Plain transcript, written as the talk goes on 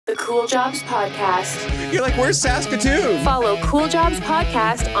Cool Jobs Podcast. You're like, where's Saskatoon? Follow Cool Jobs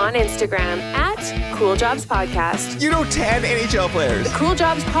Podcast on Instagram at Cool Jobs Podcast. You know 10 NHL players. The Cool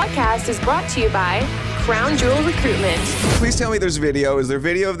Jobs Podcast is brought to you by Crown Jewel Recruitment. Please tell me there's video. Is there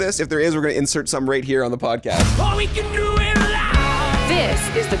video of this? If there is, we're going to insert some right here on the podcast. Oh, we can do it live.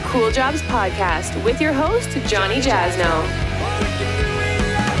 This is the Cool Jobs Podcast with your host, Johnny Jasno.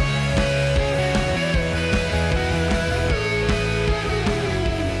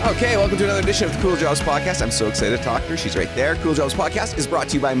 Okay, welcome to another edition of the Cool Jobs Podcast. I'm so excited to talk to her. She's right there. Cool Jobs Podcast is brought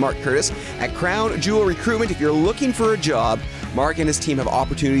to you by Mark Curtis at Crown Jewel Recruitment. If you're looking for a job, Mark and his team have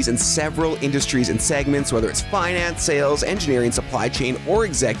opportunities in several industries and segments, whether it's finance, sales, engineering, supply chain, or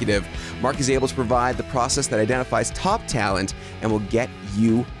executive. Mark is able to provide the process that identifies top talent and will get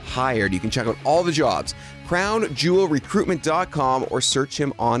you hired. You can check out all the jobs, crownjewelrecruitment.com, or search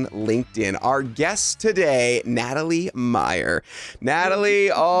him on LinkedIn. Our guest today, Natalie Meyer.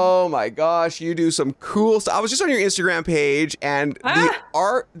 Natalie, oh my gosh, you do some cool stuff. I was just on your Instagram page, and the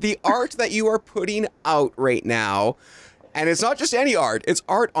art that you are putting out right now, and it's not just any art, it's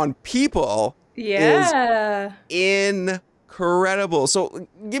art on people. Yeah. Is incredible. So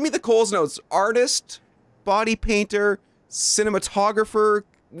give me the Coles notes. Artist, body painter, cinematographer.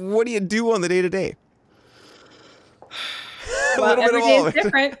 What do you do on the day-to-day? Well, every day is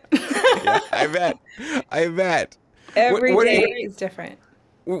different. Yeah, I bet. Every day is different.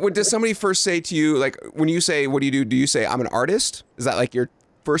 What does somebody first say to you? Like, when you say, what do you say, I'm an artist? Is that like your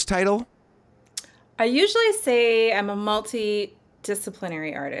first title? I usually say I'm a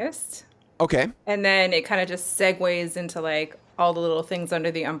multidisciplinary artist. Okay. And then it kind of just segues into like all the little things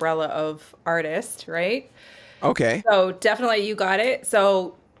under the umbrella of artist, right? Okay. So definitely you got it.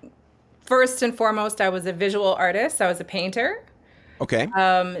 So first and foremost, I was a visual artist. I was a painter. Okay.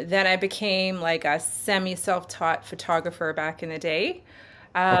 Then I became like a semi-self-taught photographer back in the day.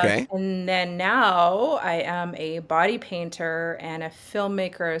 Okay. And then now I am a body painter and a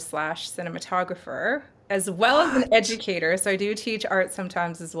filmmaker / cinematographer, as well as an educator. So I do teach art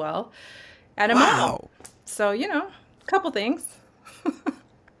sometimes as well. And a mom. So, you know, a couple things.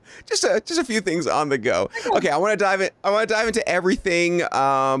 Just a few things on the go. Okay, I want to dive into everything.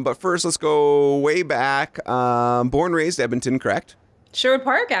 But first, let's go way back. Born, raised Edmonton, correct? Sherwood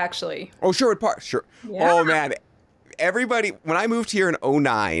Park, actually. Oh, Sherwood Park. Sure. Yeah. Oh man, everybody. When I moved here in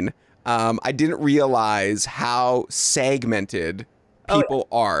 2009, I didn't realize how segmented people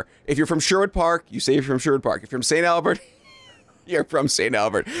are. If you're from Sherwood Park, you say you're from Sherwood Park. If you're from St. Albert, you're from St.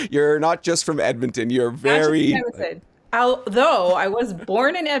 Albert. You're not just from Edmonton. You're very. Although I was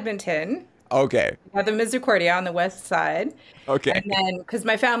born in Edmonton. Okay. At the Misericordia on the west side. Okay. And then, because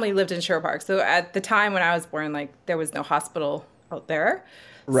my family lived in Sherwood Park. So at the time when I was born, like, there was no hospital out there.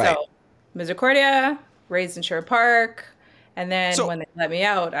 Right. So Misericordia, raised in Sherwood Park. And then when they let me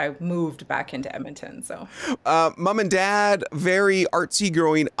out, I moved back into Edmonton. So, mom and dad, very artsy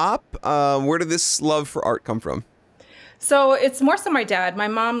growing up. Where did this love for art come from? So it's more so my dad. My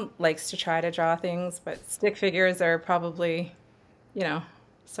mom likes to try to draw things, but stick figures are probably, you know,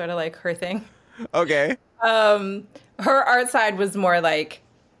 sort of like her thing. Okay. Her art side was more like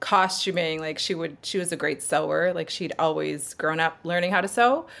costuming. Like she was a great sewer. Like she'd always grown up learning how to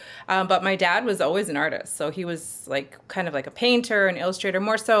sew. But my dad was always an artist. So he was like kind of like a painter, an illustrator,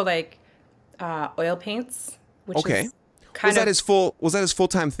 more so like oil paints, which is kind of... Was that his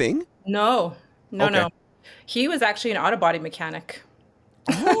full-time thing? No. He was actually an auto body mechanic.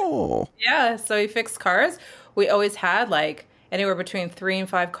 Oh. Yeah, so he fixed cars. We always had like anywhere between 3 and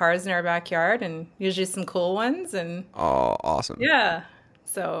 5 cars in our backyard, and usually some cool ones. And oh, awesome. Yeah.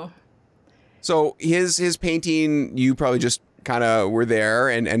 So his painting, you probably just kind of were there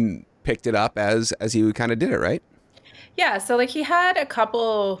and picked it up as he kind of did it, right? Yeah. So like he had a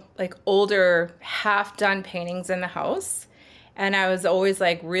couple like older half done paintings in the house, and I was always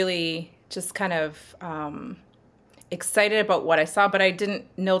like really just kind of excited about what I saw, but I didn't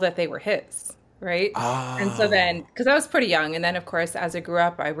know that they were his, right? Oh. And so then, because I was pretty young, and then of course, as I grew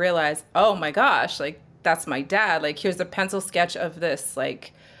up, I realized, oh my gosh, like that's my dad. Like here's a pencil sketch of this,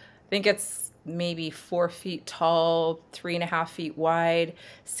 like I think it's maybe 4 feet tall, 3.5 feet wide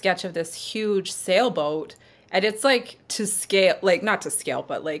sketch of this huge sailboat. And it's like to scale, like not to scale,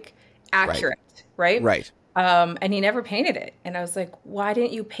 but like accurate, right? Right. And he never painted it. And I was like, why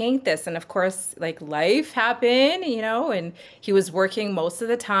didn't you paint this? And of course, like life happened, you know, and he was working most of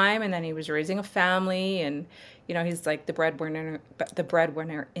the time, and then he was raising a family, and, you know, he's like the breadwinner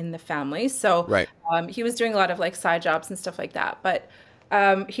in the family. So he was doing a lot of like side jobs and stuff like that. But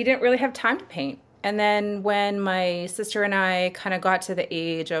he didn't really have time to paint. And then when my sister and I kind of got to the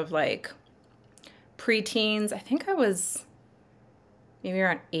age of like preteens, I think I was maybe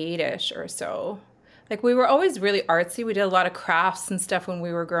around 8-ish or so. Like we were always really artsy. We did a lot of crafts and stuff when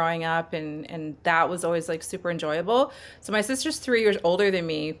we were growing up, and that was always like super enjoyable. So my sister's 3 years older than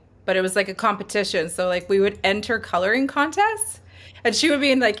me, but it was like a competition. So like we would enter coloring contests, and she would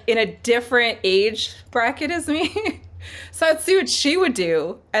be in a different age bracket as me. So I'd see what she would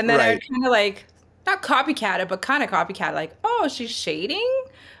do, and then Right. I'd kind of like not copycat it, but kind of copycat like, oh, she's shading.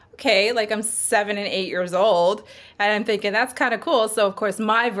 Okay, like I'm 7 and 8 years old, and I'm thinking that's kind of cool. So of course,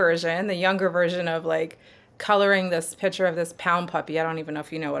 my version, the younger version of like coloring this picture of this pound puppy. I don't even know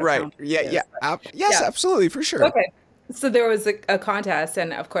if you know what a Right. pound puppy Yeah. is. Yeah. Yes, Yeah. absolutely. For sure. Okay. So there was a contest,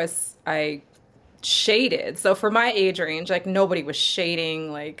 and of course I shaded. So for my age range, like nobody was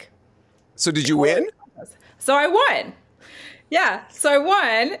shading like. So did you win? So I won. Yeah, so I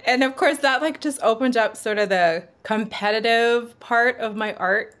won, and of course that like just opened up sort of the competitive part of my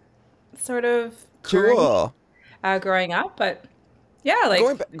art sort of journey Cool. growing up. But yeah, like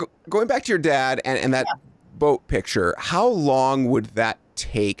Going back to your dad and that boat picture, how long would that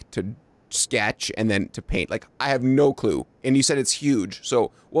take to sketch and then to paint? Like, I have no clue. And you said it's huge.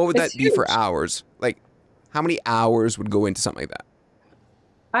 So what would that it's be for huge. hours? Like, how many hours would go into something like that?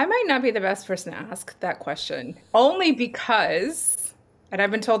 I might not be the best person to ask that question, only because, and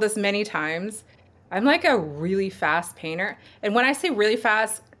I've been told this many times, I'm like a really fast painter. And when I say really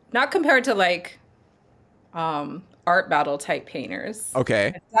fast, not compared to like art battle type painters. Okay.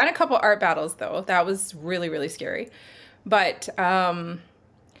 I've done a couple art battles though. That was really, really scary. But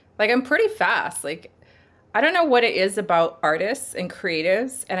like I'm pretty fast. Like I don't know what it is about artists and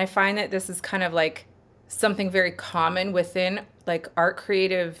creatives, and I find that this is kind of like something very common within like art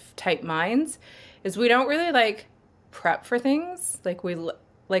creative type minds is we don't really like prep for things. Like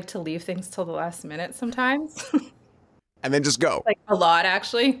like to leave things till the last minute sometimes. And then just go. Like a lot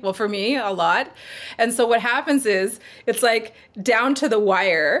actually. Well, for me, a lot. And so what happens is it's like down to the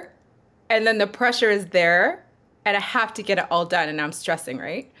wire, and then the pressure is there, and I have to get it all done, and I'm stressing,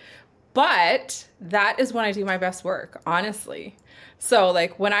 right? But that is when I do my best work, honestly. So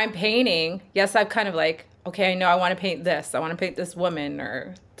like when I'm painting, yes, I'm kind of like, okay, I know I want to paint this. I want to paint this woman,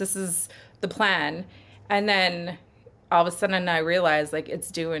 or this is the plan. And then all of a sudden I realize like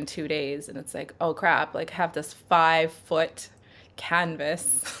it's due in 2 days, and it's like, oh crap, like I have this 5 foot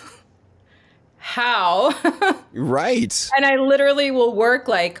canvas. How? Right. And I literally will work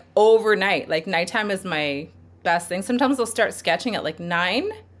like overnight. Like nighttime is my best thing. Sometimes I'll start sketching at like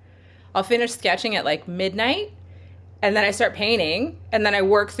 9. I'll finish sketching at like midnight, and then I start painting, and then I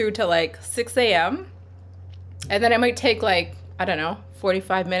work through to like 6 a.m. And then I might take like, I don't know,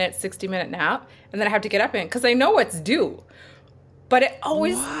 45 minutes, 60-minute nap, and then I have to get up in because I know what's due. But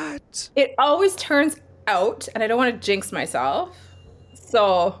What? it always turns out, and I don't want to jinx myself.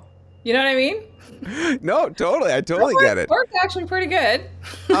 So, you know what I mean? No, totally. I totally get it. Worked actually pretty good.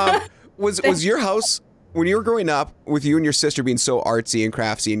 Was your house, when you were growing up, with you and your sister being so artsy and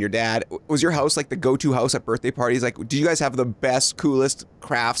craftsy, and your dad, was your house like the go-to house at birthday parties? Like, did you guys have the best, coolest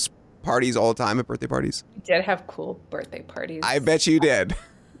crafts parties all the time at birthday parties? We did have cool birthday parties. I bet you did.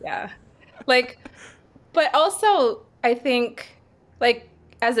 Yeah. Like, but also, I think, like,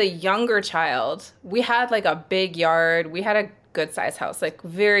 as a younger child, we had like a big yard. We had a good sized house, like,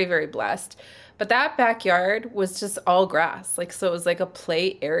 very, very blessed. But that backyard was just all grass. Like, so it was like a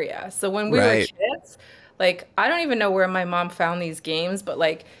play area. So when we were Right. kids, like, I don't even know where my mom found these games, but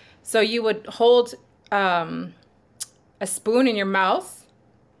like, so you would hold a spoon in your mouth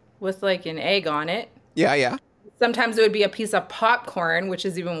with like an egg on it. Yeah, yeah. Sometimes it would be a piece of popcorn, which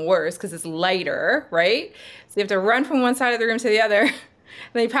is even worse because it's lighter, right? So you have to run from one side of the room to the other.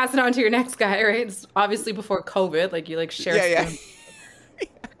 And then you pass it on to your next guy, right? It's obviously before COVID, like you like share Yeah, yeah. spoons.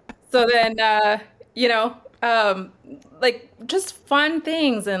 So then, you know, like just fun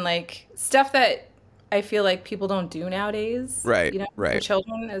things and like stuff that I feel like people don't do nowadays. Right, You know, for right.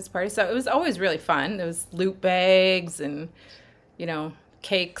 children as parties. So it was always really fun. There was loot bags and, you know,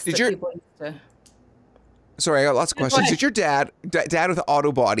 cakes Did that your- people used to. Sorry, I got lots of Go questions. ahead. Did your dad with the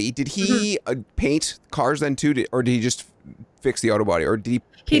auto body, did he paint cars then too? Or did he just fix the auto body? Or did he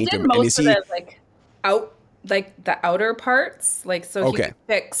He paint did them? And most of the like the outer parts. Like so he Okay. could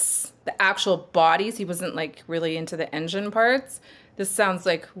fix the actual bodies. He wasn't like really into the engine parts. This sounds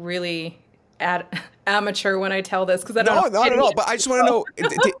like really amateur when I tell this because I don't No, know not at any all. But I just want to know,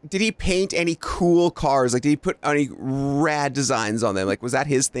 did he paint any cool cars? Like, did he put any rad designs on them? Like, was that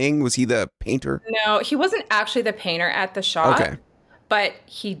his thing? Was he the painter? No, he wasn't actually the painter at the shop. Okay. But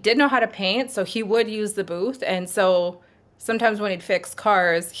he did know how to paint, so he would use the booth. And so sometimes when he'd fix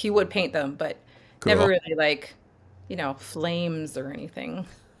cars, he would paint them, but never Cool. really like, you know, flames or anything.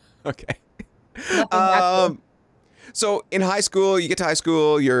 Okay. Nothing that cool. So in high school, you get to high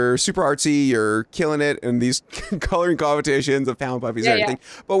school, you're super artsy, you're killing it in these coloring competitions of pound puppies and everything.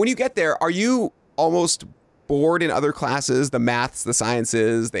 But when you get there, are you almost bored in other classes, the maths, the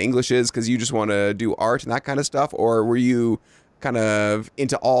sciences, the Englishes, because you just want to do art and that kind of stuff? Or were you kind of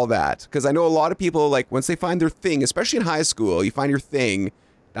into all that? Because I know a lot of people, like, once they find their thing, especially in high school, you find your thing,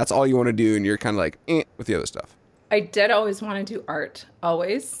 that's all you want to do, and you're kind of like, with the other stuff. I did always want to do art,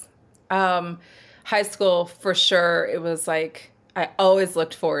 always. High school, for sure, it was like, I always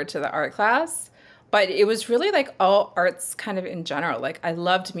looked forward to the art class, but it was really like all arts kind of in general. Like, I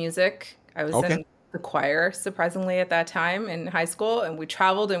loved music. I was in the choir, surprisingly, at that time in high school, and we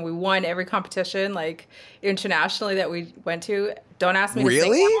traveled and we won every competition, like, internationally that we went to. Don't ask me to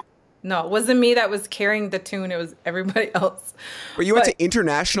sing. Really? No, it wasn't me that was carrying the tune. It was everybody else. But you went to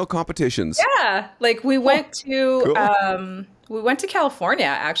international competitions. Yeah. Like, we went to, we went to California,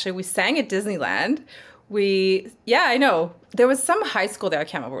 actually. We sang at Disneyland. I know. There was some high school there, I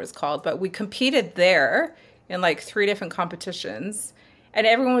can't remember what it was called, but we competed there in like 3 different competitions. And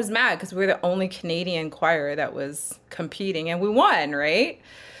everyone was mad because we were the only Canadian choir that was competing, and we won, right?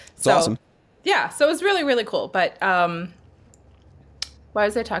 It's awesome. Yeah, so it was really, really cool. But why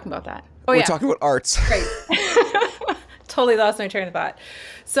was I talking about that? Oh, We're talking about arts. Right. Totally lost my train of thought.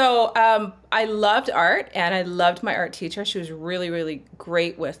 So I loved art, and I loved my art teacher. She was really, really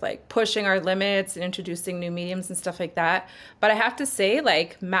great with like pushing our limits and introducing new mediums and stuff like that. But I have to say,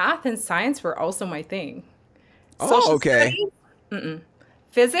 like, math and science were also my thing. Social okay. Studies,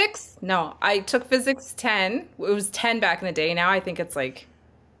 physics? No, I took physics 10. It was 10 back in the day. Now I think it's like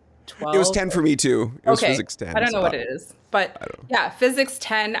 12. It was 10 for me too. It was physics 10. I don't know what it is. But yeah, physics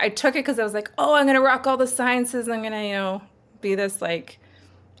 10. I took it because I was like, oh, I'm going to rock all the sciences. I'm going to, be this, like,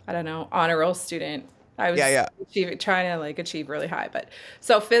 I don't know, honor roll student. I was trying to like achieve really high. But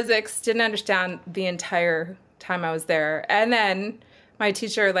so physics, didn't understand the entire time I was there. And then my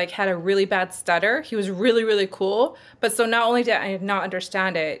teacher like had a really bad stutter. He was really, really cool. But so not only did I not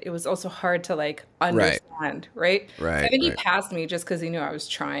understand it, it was also hard to like understand, right? So I think he passed me just because he knew I was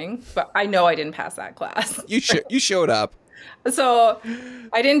trying. But I know I didn't pass that class. You showed up. So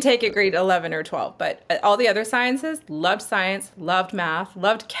I didn't take it grade 11 or 12, but all the other sciences, loved science, loved math,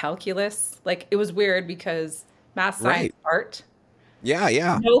 loved calculus. Like, it was weird because math, science, art.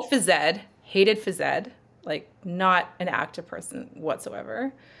 Yeah. No phys ed, hated phys ed, like not an active person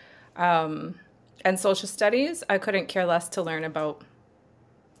whatsoever. And social studies, I couldn't care less to learn about.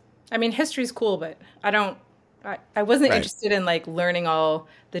 I mean, history's cool, but I wasn't interested in like learning all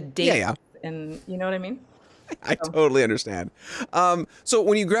the dates and you know what I mean? I totally understand. So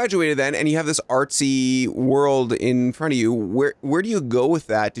when you graduated then and you have this artsy world in front of you, where do you go with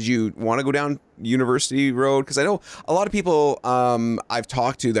that? Did you want to go down university road? Because I know a lot of people I've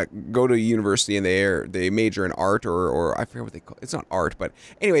talked to that go to university and they major in art or I forget what they call it. It's not art, but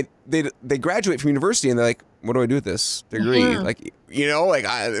anyway, they graduate from university and they're like, what do I do with this degree? Mm-hmm. Like,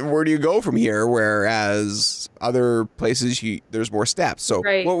 where do you go from here? Whereas other places, there's more steps. So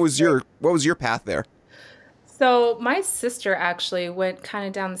what was your path there? So my sister actually went kind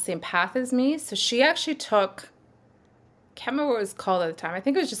of down the same path as me. So she actually took, can't remember what it was called at the time. I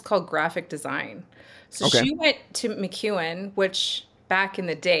think it was just called graphic design. So she went to MacEwan, which back in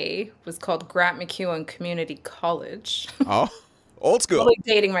the day was called Grant MacEwan Community College. Oh, old school. I'm totally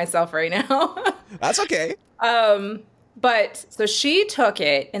dating myself right now. That's okay. But so she took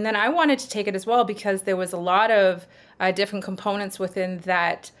it, and then I wanted to take it as well because there was a lot of different components within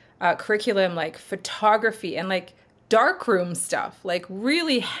that curriculum, like photography and like darkroom stuff, like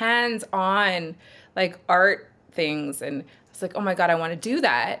really hands-on, like art things. And I was like, oh my God, I want to do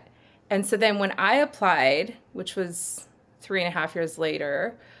that. And so then when I applied, which was 3.5 years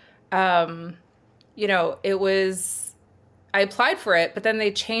later, I applied for it, but then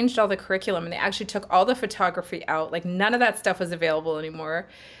they changed all the curriculum and they actually took all the photography out. Like none of that stuff was available anymore.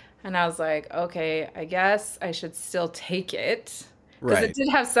 And I was like, okay, I guess I should still take it. Because it did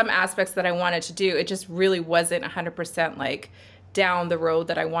have some aspects that I wanted to do. It just really wasn't 100% like down the road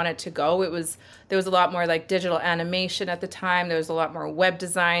that I wanted to go. There was a lot more like digital animation at the time. There was a lot more web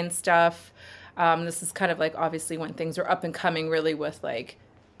design stuff. This is kind of like obviously when things were up and coming really with like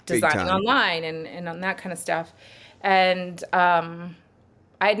designing online and on that kind of stuff. And I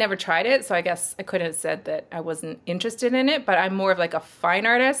had never tried it, so I guess I couldn't have said that I wasn't interested in it, but I'm more of like a fine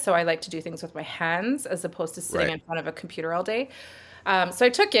artist, so I like to do things with my hands as opposed to sitting in front of a computer all day. So I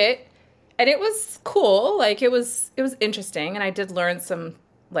took it, and it was cool. Like it was interesting, and I did learn some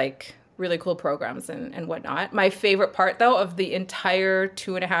like really cool programs and whatnot. My favorite part, though, of the entire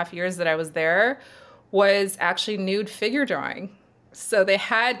 2.5 years that I was there was actually nude figure drawing. So they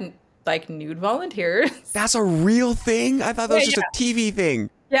had like nude volunteers. That's a real thing? I thought that was just a TV thing.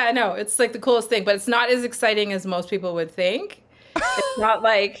 Yeah, no, it's like the coolest thing, but it's not as exciting as most people would think. It's not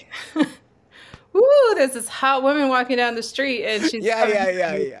like, ooh, there's this hot woman walking down the street and she's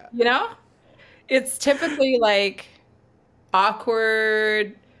Yeah. you know? It's typically like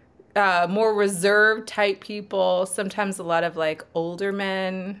awkward, more reserved type people, sometimes a lot of like older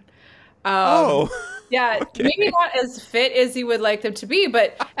men. Yeah, okay. maybe not as fit as you would like them to be,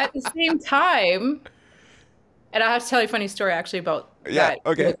 but at the same time, and I have to tell you a funny story actually about that.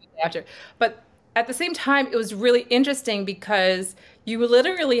 Okay. After. But at the same time, it was really interesting because you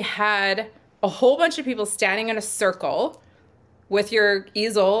literally had a whole bunch of people standing in a circle with your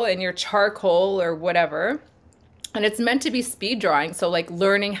easel and your charcoal or whatever. And it's meant to be speed drawing. So like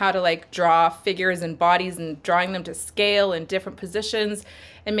learning how to like draw figures and bodies and drawing them to scale in different positions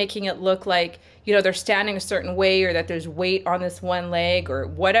and making it look like, you know, they're standing a certain way or that there's weight on this one leg or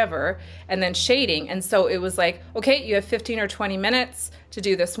whatever, and then shading. And so it was like, okay, you have 15 or 20 minutes to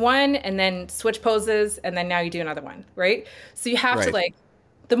do this one and then switch poses. And then now you do another one, right? So you have to like,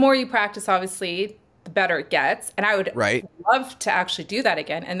 the more you practice, obviously, the better it gets. And I would love to actually do that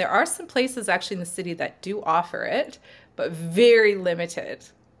again. And there are some places actually in the city that do offer it, but very limited.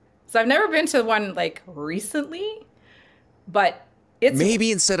 So I've never been to one like recently, but it's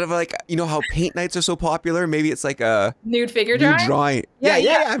maybe instead of like, you know how paint nights are so popular, maybe it's like a nude figure drawing. Nude drawing.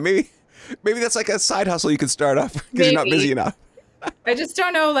 Yeah. Maybe that's like a side hustle you could start up because you're not busy enough. I just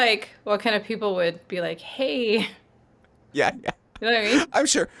don't know like what kind of people would be like, hey. Yeah. You know what I mean?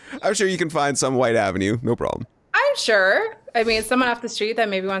 I'm sure you can find some White Avenue, no problem. I'm sure. I mean, someone off the street that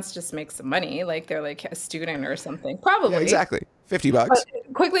maybe wants to just make some money, like they're like a student or something. Probably. Yeah, exactly. $50.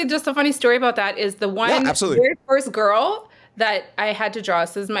 But quickly, just a funny story about that is the one very first girl that I had to draw.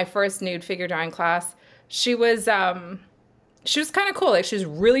 So this is my first nude figure drawing class. She was kind of cool. Like she was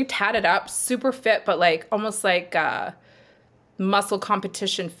really tatted up, super fit, but like almost like muscle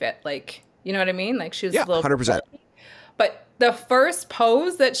competition fit. Like, you know what I mean? Like she was a little 100%. But the first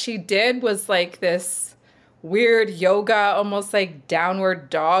pose that she did was like this weird yoga, almost like downward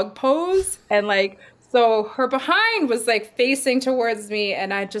dog pose. And like, so her behind was like facing towards me.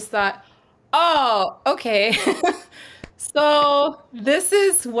 And I just thought, oh, okay. So this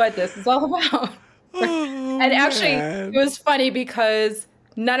is what this is all about. And actually, it was funny because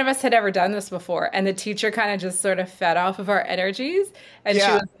none of us had ever done this before. And the teacher kind of just sort of fed off of our energies. And she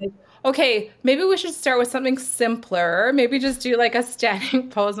was like, okay, maybe we should start with something simpler. Maybe just do like a standing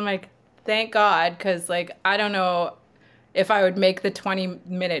pose. I'm like, thank God, because like I don't know if I would make the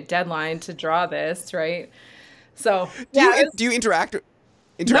 20-minute deadline to draw this, right? So do you interact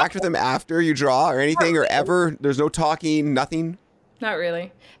with them after you draw or anything, or ever? There's no talking, nothing. Not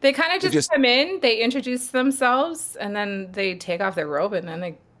really. They kind of just come in, they introduce themselves, and then they take off their robe, and then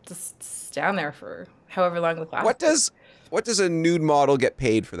they just stand there for however long the class. What does a nude model get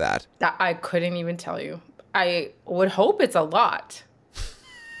paid for that? I couldn't even tell you. I would hope it's a lot.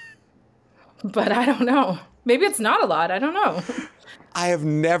 But I don't know. Maybe it's not a lot. I don't know. I have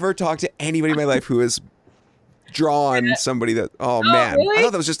never talked to anybody in my life who has drawn somebody that, man. Really? I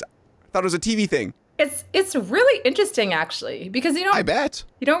thought it was a TV thing. It's really interesting, actually, because, you know, I bet.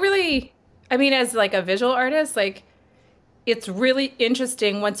 You don't really, I mean, as like a visual artist, like it's really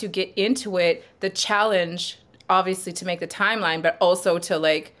interesting once you get into it, the challenge, obviously, to make the timeline, but also to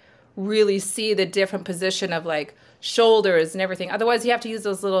like really see the different position of like shoulders and everything. Otherwise, you have to use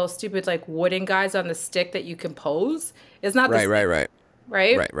those little stupid like wooden guys on the stick that you can pose. It's not right.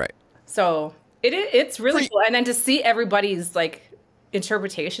 Right. So it's really cool. And then to see everybody's like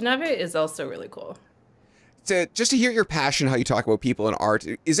interpretation of it is also really cool. Just to hear your passion, how you talk about people and art,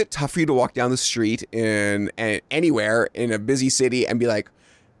 is it tough for you to walk down the street in anywhere in a busy city and be like,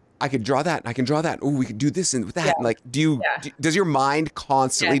 I could draw that, and I can draw that. Oh, we could do this and with that. Yeah. And like, does your mind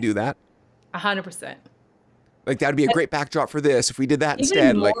constantly do that? 100%. Like that would be a great backdrop for this if we did that Even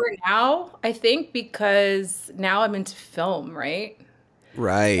instead. More now, I think, because now I'm into film, right?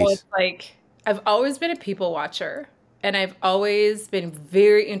 Right. So it's like I've always been a people watcher, and I've always been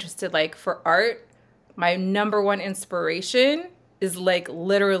very interested. Like for art, my number one inspiration is like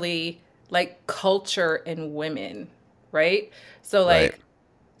literally like culture and women, right? So like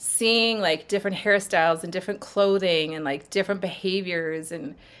seeing like different hairstyles and different clothing and like different behaviors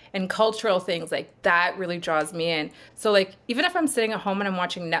and cultural things, like that really draws me in. So like even if I'm sitting at home and I'm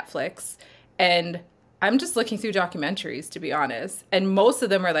watching Netflix and I'm just looking through documentaries, to be honest, and most of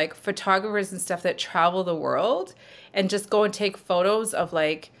them are like photographers and stuff that travel the world and just go and take photos of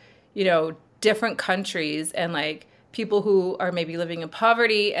like, you know, different countries and like people who are maybe living in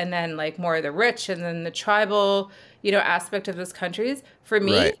poverty, and then like more of the rich, and then the tribal, aspect of those countries. For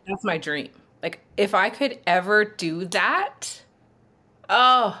me, Right. that's my dream. Like if I could ever do that,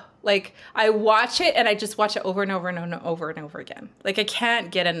 oh, like I watch it and I just watch it over and over and over and over again. Like I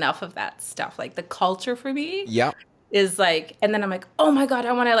can't get enough of that stuff. Like the culture for me Yeah. is like, and then I'm like, oh my God,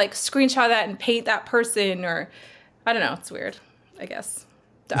 I want to like screenshot that and paint that person, or I don't know. It's weird, I guess.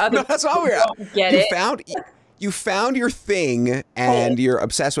 The other No, that's all we're get you it. you found your thing and you're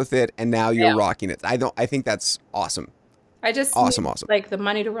obsessed with it and now you're rocking it. I think that's awesome. I just Awesome, need, awesome. like the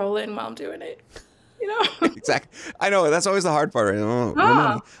money to roll in while I'm doing it. Exactly. I know that's always the hard part. Right? Oh,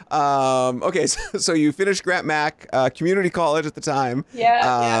 no money. Okay, so you finished Grant Mac Community College at the time.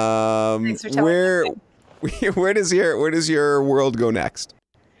 Yeah. Thanks for telling me. Where does your world go next?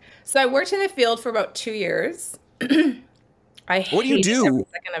 So I worked in the field for about 2 years. I What do you hated do? every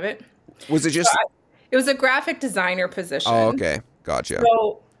second of it. Was it just? It was a graphic designer position. Oh, okay, gotcha.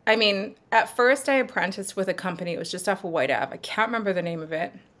 So, I mean, at first I apprenticed with a company. It was just off of White Ave. I can't remember the name of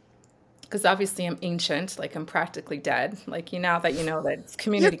it because obviously I'm ancient. Like I'm practically dead. Like now that you know that it's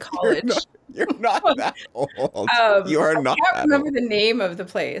community college. You're not that old. You are not. I can't remember the name of the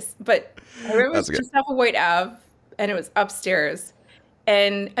place, but I remember it was just off of White Ave, and it was upstairs.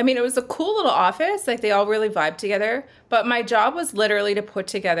 And I mean, it was a cool little office. Like they all really vibed together. But my job was literally to put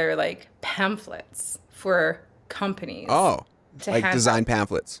together like pamphlets for companies. Oh, like hand design out.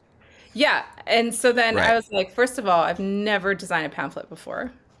 pamphlets. Yeah. And so then Right. I was like, first of all, I've never designed a pamphlet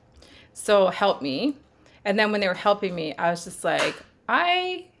before. So help me. And then when they were helping me, I was just like,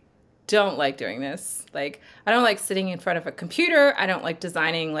 I don't like doing this. Like, I don't like sitting in front of a computer. I don't like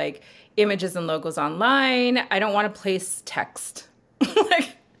designing like images and logos online. I don't want to place text.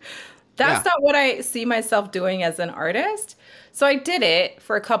 Like, that's not what I see myself doing as an artist. So I did it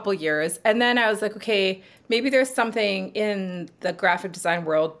for a couple years. And then I was like, okay, maybe there's something in the graphic design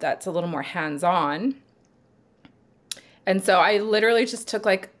world that's a little more hands-on. And so I literally just took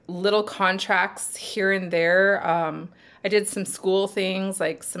like little contracts here and there. I did some school things,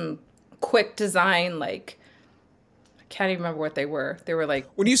 like some quick design, like I can't even remember what they were. They were like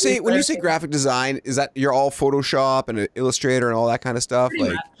When you say graphic design, is that you're all Photoshop and Illustrator and all that kind of stuff? Pretty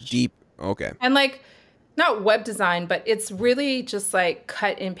like much. deep. Okay. And like not web design, but it's really just like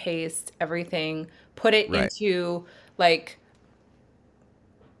cut and paste everything, put it Right. into like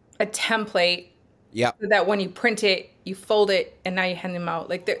a template Yep. so that when you print it, you fold it and now you hand them out.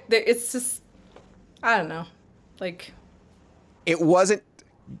 Like it's just, I don't know. Like It wasn't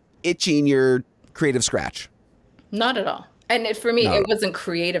itching your creative scratch. not at all. And for me, it wasn't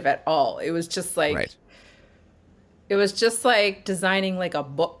creative at all. It was just like, Right. it was just like designing like a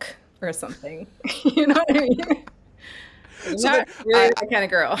book or something. You know what I mean? So Not then, really that kind of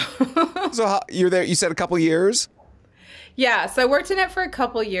girl. So you're there. You said a couple years. Yeah, so I worked in it for a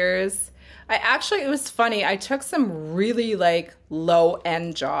couple years. It was funny. I took some really like low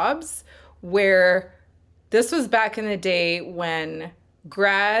end jobs where this was back in the day when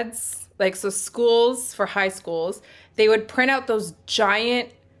grads, like so schools for high schools, they would print out those giant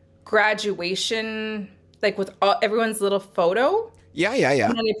graduation, like with everyone's little photo, Yeah.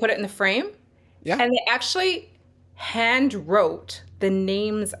 and then they put it in the frame. Yeah. And they actually hand wrote the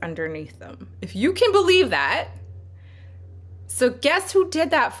names underneath them. If you can believe that. So guess who did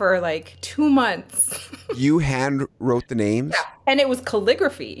that for like 2 months? You hand wrote the names. Yeah. And it was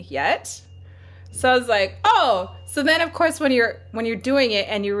calligraphy yet. So I was like, oh. So then of course when you're doing it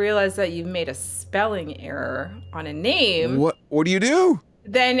and you realize that you've made a spelling error on a name, What do you do?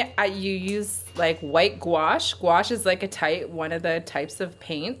 then you use like white gouache. Gouache is like one of the types of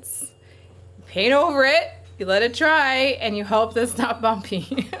paints. You paint over it, you let it dry, and you hope that it's not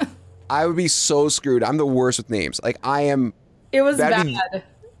bumpy. I would be so screwed. I'm the worst with names. Like I am. It was That'd bad.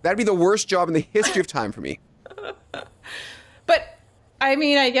 That'd be the worst job in the history of time for me. But I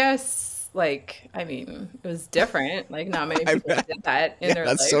mean, I guess it was different. Like not many people did that in their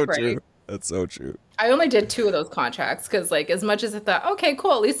life. That's so right? true. That's so true. I only did 2 of those contracts because like as much as I thought, okay,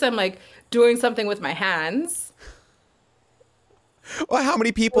 cool, at least I'm like doing something with my hands. Well, how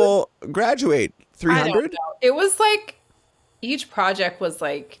many people graduate? I don't 300? know. It was like each project was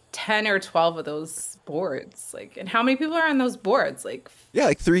like 10 or 12 of those boards. Like, and how many people are on those boards? Like Yeah,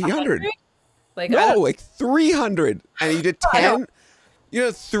 like 300. 100? Like I No, don't- like 300. And you did I 10. don't- You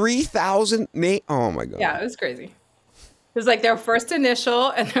know, 3,000 name. Oh my God. yeah, it was crazy. It was like their first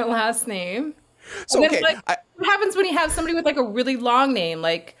initial and their last name. So, And then, okay. like, what happens when you have somebody with like a really long name,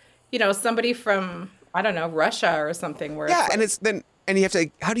 like, somebody from, I don't know, Russia or something where Yeah, it's and it's then, and you have to,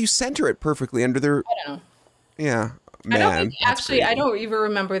 how do you center it perfectly under their, I don't know. yeah. I don't think man, that's actually, I crazy. don't even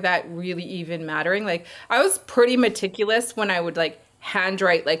remember that really even mattering. Like, I was pretty meticulous when I would like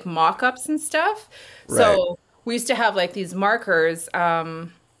handwrite like mock-ups and stuff. Right. So we used to have like these markers. You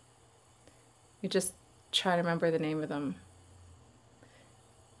just try to remember the name of them.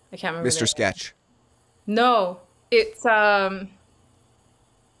 I can't remember the Mr. name. Sketch. No, it's oh,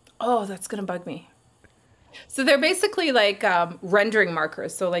 that's gonna bug me. So they're basically like rendering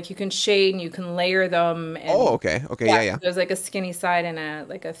markers. So like you can shade and you can layer them, Oh, and okay. Okay. yeah, Yeah. so Yeah. there's like a skinny side and a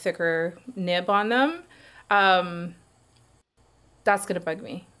like a thicker nib on them. Um, that's gonna bug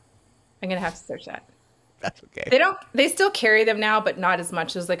me. I'm gonna have to search that. That's okay. They don't, they still carry them now, but not as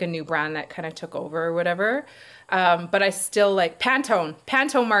much as like a new brand that kind of took over or whatever. But I still like Pantone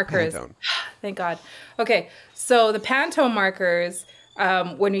markers. Pantone. Thank God. Okay, so the Pantone markers,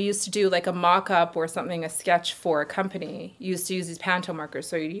 when you used to do like a mock-up or something, a sketch for a company, you used to use these Pantone markers.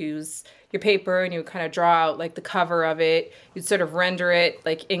 So you use your paper and you would kind of draw out like the cover of it. You'd sort of render it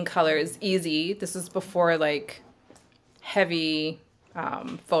like in colors, easy. This was before like heavy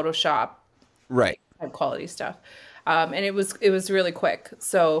Photoshop Right. type quality stuff, and it was really quick.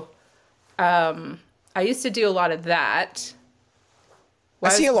 So I used to do a lot of that. I Why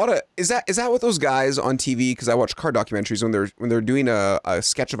see a was- lot of is that what those guys on TV, because I watch car documentaries when they're doing a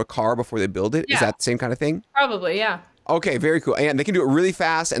sketch of a car before they build it. Is Yeah. that the same kind of thing? Probably, yeah. Okay, very cool. And they can do it really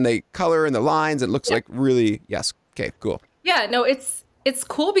fast and they color in the lines. It looks Yeah. like really yes. Okay, cool. Yeah, no, it's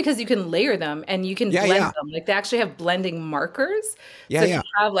cool because you can layer them and you can Yeah, blend yeah. them. Like they actually have blending markers. Yeah, So if yeah. you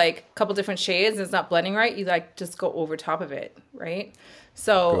have like a couple different shades and it's not blending right, you like just go over top of it, right?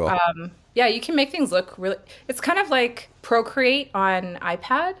 So Cool. yeah, you can make things look really. It's kind of like Procreate on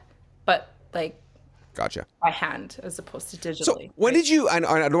iPad, but like Gotcha. by hand as opposed to So digitally. when right? did you? I don't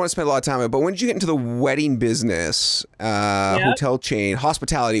want to spend a lot of time on it, but when did you get into the wedding business, Yep. hotel chain,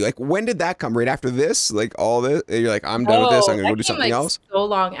 hospitality? Like when did that come? Right after this? Like all this? You're like, I'm done with this. I'm gonna go That do came, something like, else. so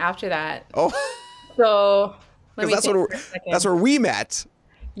long after that. Oh, So let because me that's think where for a second. that's where we met.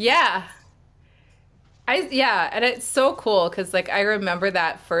 Yeah. Yeah, and it's so cool because like I remember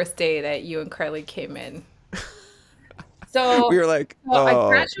that first day that you and Carly came in. So, We were like, well, I oh,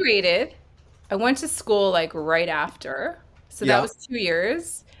 graduated. I went to school like right after. So that yeah. was 2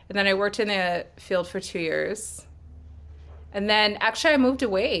 years. And then I worked in the field for 2 years. And then actually I moved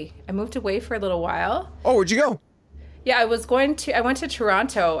away. I moved away for a little while. Oh, where'd you go? Yeah, I went to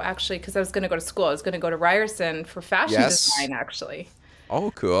Toronto actually because I was going to go to school. I was going to go to Ryerson for fashion Yes. design actually.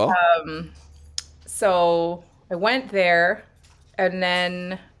 Oh, cool. So I went there and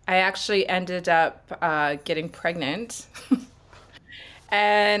then I actually ended up getting pregnant.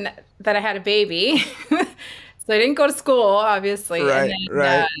 And then I had a baby. So I didn't go to school, obviously. And Right, then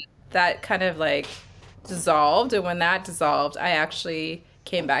right. that kind of like dissolved. And when that dissolved, I actually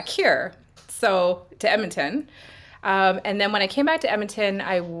came back here. So to Edmonton. And then when I came back to Edmonton,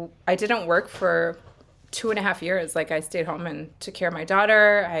 I didn't work for 2.5 years. Like I stayed home and took care of my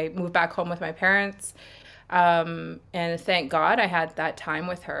daughter. I moved back home with my parents. And thank God I had that time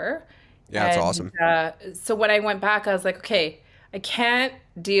with her. Yeah, that's And, awesome. So when I went back, I was like, okay, I can't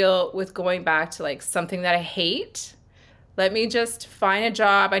deal with going back to like something that I hate. Let me just find a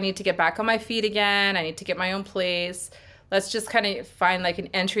job. I need to get back on my feet again. I need to get my own place. Let's just kind of find like an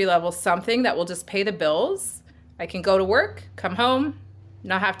entry level something that will just pay the bills. I can go to work, come home,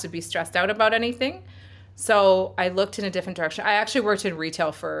 not have to be stressed out about anything. So I looked in a different direction. I actually worked in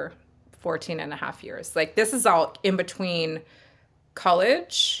retail for 14 and a half years. Like this is all in between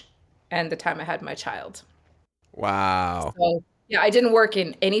college and the time I had my child. Wow. So yeah, I didn't work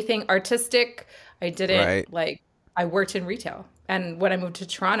in anything artistic. I didn't Right. like, I worked in retail. And when I moved to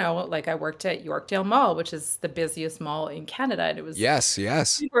Toronto, like I worked at Yorkdale Mall, which is the busiest mall in Canada. And it was Yes,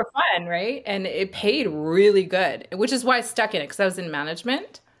 yes. super fun, right? And it paid really good, which is why I stuck in it because I was in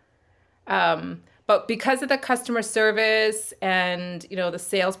management. But because of the customer service and the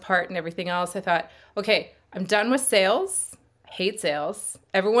sales part and everything else, I thought, okay, I'm done with sales. I hate sales.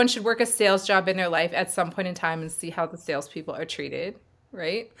 Everyone should work a sales job in their life at some point in time and see how the salespeople are treated,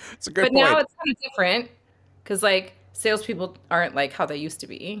 right? It's a good But point. now it's kind of different because like salespeople aren't like how they used to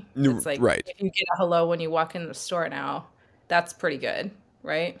be. It's like right. if you get a hello when you walk in the store now, that's pretty good,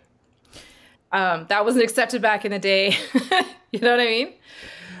 right? That wasn't accepted back in the day. You know what I mean?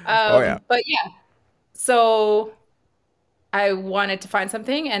 Oh yeah. But yeah, so I wanted to find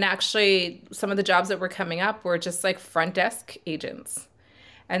something, and actually, some of the jobs that were coming up were just like front desk agents.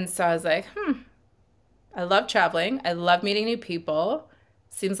 And so I was like, I love traveling. I love meeting new people.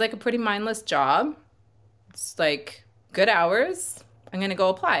 Seems like a pretty mindless job. It's like good hours. I'm going to go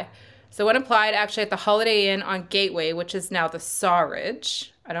apply. So I went and applied actually at the Holiday Inn on Gateway, which is now the Sawridge.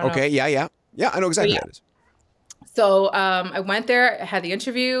 I don't know. Okay. Yeah. Yeah. Yeah. I know exactly yeah. what it is. So I went there, I had the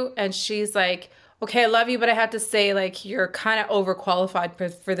interview, and she's like, okay, I love you, but I have to say, like, you're kind of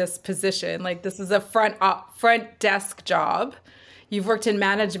overqualified for this position. Like, this is a front desk job. You've worked in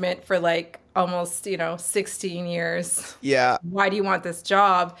management for like almost, 16 years. Yeah. Why do you want this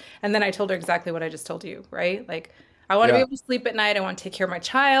job? And then I told her exactly what I just told you, right? Like, I want to be Yeah. able to sleep at night. I want to take care of my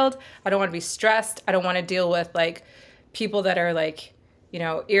child. I don't want to be stressed. I don't want to deal with like people that are like,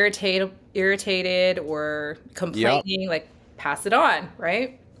 irritated or complaining, like pass it on,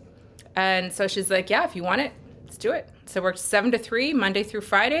 right? And so she's like, yeah, if you want it, let's do it. So I worked 7 to 3, Monday through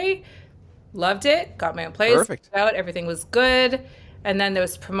Friday. Loved it. Got my own place. Perfect. Out. Everything was good. And then there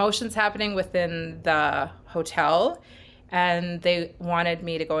was promotions happening within the hotel. And they wanted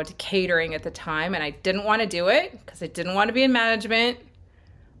me to go into catering at the time. And I didn't want to do it because I didn't want to be in management.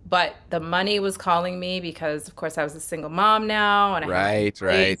 But the money was calling me because, of course, I was a single mom now. And I had my own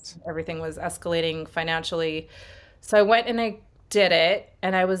place. Right. Everything was escalating financially. So I went and I did it.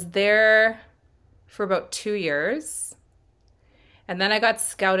 And I was there for about 2 years. And then I got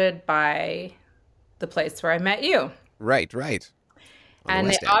scouted by the place where I met you. Right. On the And they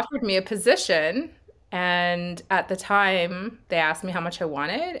West End. offered me a position. And at the time, they asked me how much I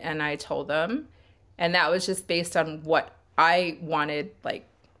wanted. And I told them. And that was just based on what I wanted, like,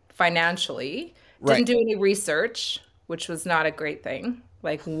 financially. Right. Didn't do any research, which was not a great thing.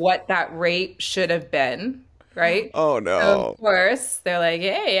 Like, what that rate should have been, right? Oh, no. So of course, they're like,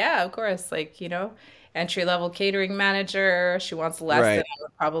 hey, yeah, of course. Like, entry-level catering manager. She wants less than I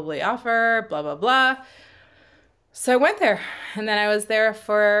would probably offer, blah, blah, blah. So I went there. And then I was there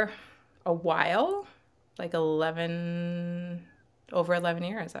for a while, like over 11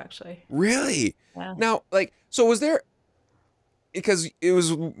 years, actually. Really? Yeah. Now, like, so was there, because it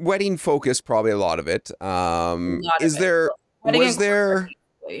was wedding focused, probably a lot of it. Was there,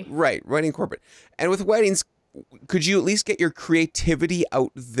 right, wedding corporate. And with weddings, could you at least get your creativity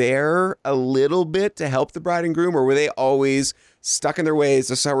out there a little bit to help the bride and groom, or were they always stuck in their ways?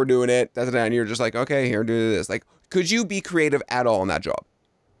 This is how we're doing it. And you're just like, okay, here, do this. Like, could you be creative at all in that job?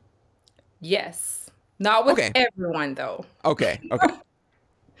 Yes. Not with everyone, though. Okay.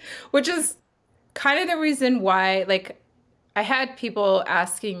 Which is kind of the reason why, like, I had people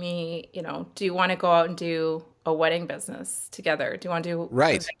asking me, do you want to go out and do a wedding business together? Do you want to do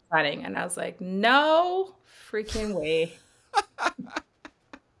event planning? And I was like, no freaking way.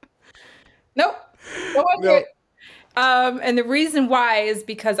 Nope. Don't want to do it. And the reason why is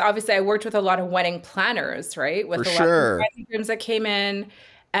because obviously I worked with a lot of wedding planners, right? With lot of wedding grooms that came in,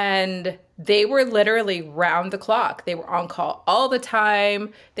 and they were literally round the clock. They were on call all the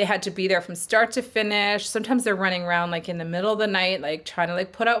time. They had to be there from start to finish. Sometimes they're running around like in the middle of the night, like trying to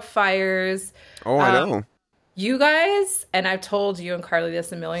like put out fires. Oh, I know. You guys, and I've told you and Carly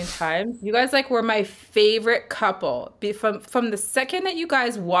this a million times, you guys like were my favorite couple. From the second that you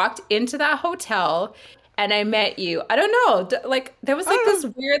guys walked into that hotel and I met you, I don't know, like there was like this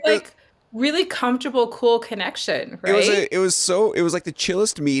weird, like really comfortable, cool connection, right? It was like the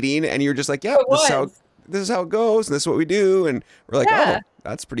chillest meeting, and you're just like, yeah, this is how it goes, and this is what we do, and we're like, oh,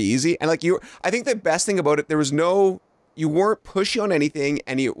 that's pretty easy. And like I think the best thing about it, you weren't pushy on anything,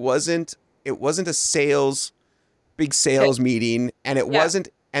 and it wasn't a big sales meeting, and it wasn't,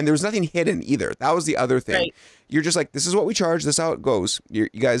 and there was nothing hidden either. That was the other thing. Right. You're just like, this is what we charge, this is how it goes. You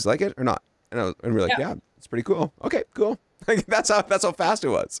guys like it or not? And we're like, yeah, it's pretty cool. Okay, cool. Like that's how fast it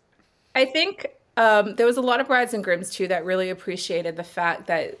was. I think there was a lot of brides and grooms too that really appreciated the fact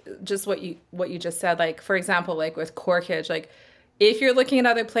that just what you just said. Like, for example, like with Corkage, like if you're looking at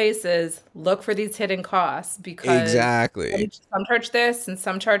other places, look for these hidden costs, because some charge this and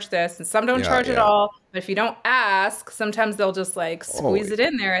some charge this and some don't charge at all. But if you don't ask, sometimes they'll just like squeeze it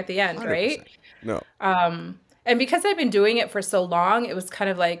in there at the end, 100%. Right? No. And because I've been doing it for so long, it was kind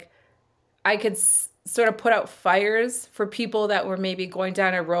of like I could sort of put out fires for people that were maybe going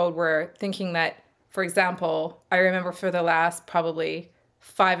down a road where thinking that, for example, I remember for the last probably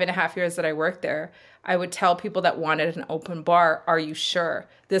 5.5 years that I worked there, I would tell people that wanted an open bar, are you sure?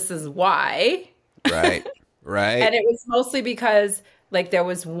 This is why. Right. And it was mostly because like there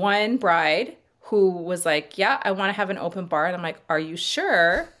was one bride who was like, yeah, I want to have an open bar. And I'm like, are you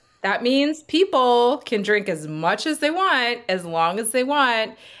sure? That means people can drink as much as they want, as long as they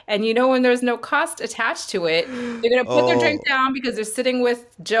want. And when there's no cost attached to it, they're going to put their drink down because they're sitting with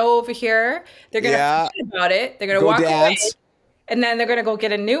Joe over here. They're going to forget about it. They're going to walk away. And then they're going to go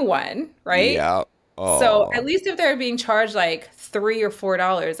get a new one, right? Yeah. So at least if they're being charged like $3 or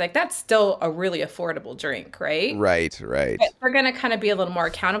 $4, like that's still a really affordable drink, right? Right. But they're going to kind of be a little more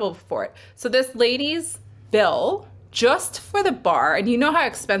accountable for it. So this lady's bill just for the bar, and you know how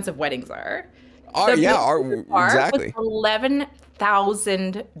expensive weddings are. Oh, The yeah, bill for the bar exactly. was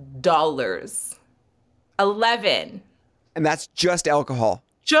 $11,000. 11. And that's just alcohol.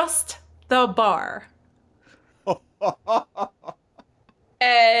 Just the bar.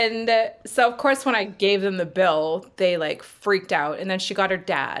 And so, of course, when I gave them the bill, they like freaked out. And then she got her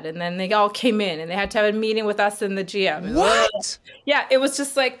dad. And then they all came in and they had to have a meeting with us and the GM. And What? yeah, it was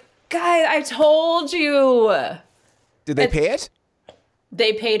just like, guys, I told you. Did they pay it?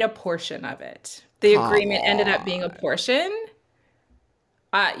 They paid a portion of it. The agreement ended up being a portion.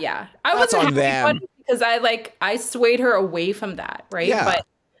 Yeah. I That's wasn't on happy them. about it because I swayed her away from that, right? Yeah. But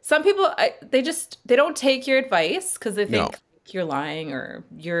some people, they don't take your advice because they think No. you're lying or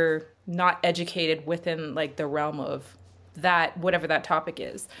you're not educated within like the realm of that, whatever that topic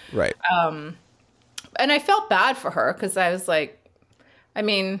is. Right. And I felt bad for her because I was like, I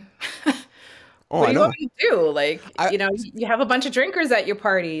mean, what do you want me to do? Like, you have a bunch of drinkers at your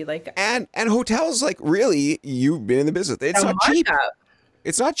party, like, And hotels, like, really, you've been in the business. It's not cheap.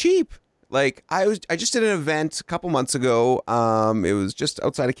 It's not cheap. Like, I just did an event a couple months ago. It was just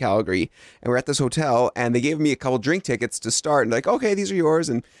outside of Calgary, and we're at this hotel, and they gave me a couple drink tickets to start, and like, okay, these are yours.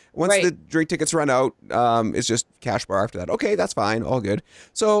 And once the drink tickets run out, it's just cash bar after that. Okay, that's fine, all good.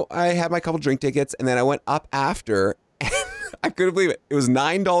 So I had my couple drink tickets, and then I went up after, and I couldn't believe it. It was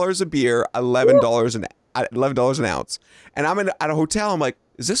 $9 a beer, $11 an ounce, and I'm at a hotel. I'm like,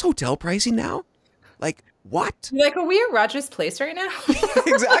 is this hotel pricing now? Like, what? You're like, are we at Rogers Place right now?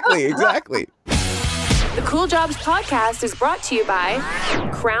 Exactly. The Cool Jobs podcast is brought to you by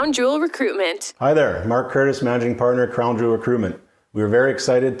Crown Jewel Recruitment. Hi there, Mark Curtis, Managing Partner, Crown Jewel Recruitment. We are very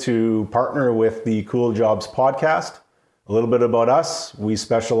excited to partner with the Cool Jobs podcast. A little bit about us. We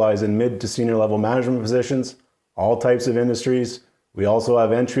specialize in mid to senior level management positions, all types of industries. We also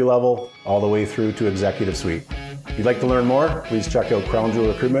have entry level all the way through to executive suite. If you'd like to learn more, please check out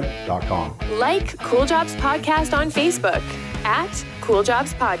crownjewelrecruitment.com. Like Cool Jobs Podcast on Facebook at Cool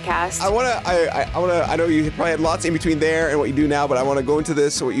Jobs Podcast. I know you probably had lots in between there and what you do now, but I want to go into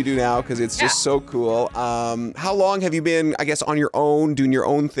this, what you do now, because it's just so cool. How long have you been, I guess, on your own, doing your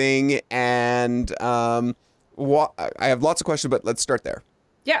own thing? And I have lots of questions, but let's start there.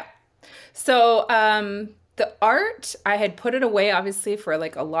 Yeah. So, the art, I had put it away, obviously, for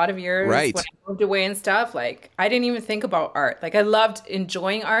like a lot of years. Right. When I moved away and stuff, like I didn't even think about art. Like I loved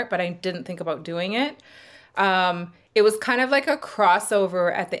enjoying art, but I didn't think about doing it. It was kind of like a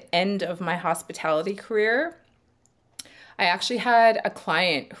crossover at the end of my hospitality career. I actually had a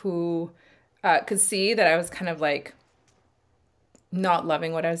client who could see that I was kind of like not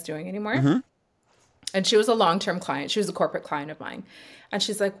loving what I was doing anymore. Mm-hmm. And she was a long-term client. She was a corporate client of mine. And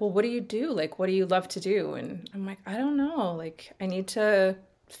she's like, well, what do you do? Like, what do you love to do? And I'm like, I don't know. Like, I need to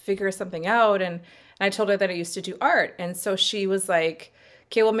figure something out. And I told her that I used to do art. And so she was like,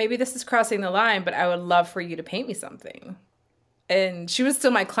 okay, well, maybe this is crossing the line, but I would love for you to paint me something. And she was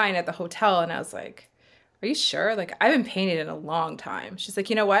still my client at the hotel. And I was like, are you sure? Like, I haven't painted in a long time. She's like,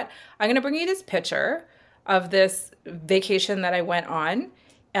 you know what? I'm going to bring you this picture of this vacation that I went on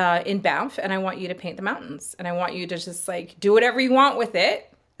in Banff, and I want you to paint the mountains. And I want you to just like do whatever you want with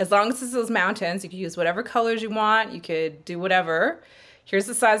it. As long as it's those mountains, you can use whatever colors you want. You could do whatever. Here's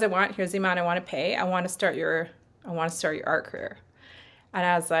the size I want. Here's the amount I want to pay. I want to start your art career. And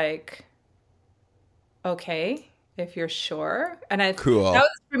I was like, okay, if you're sure. And cool.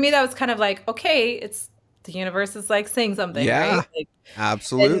 For me, that was kind of like, okay, it's the universe is like saying something, yeah, right? Like,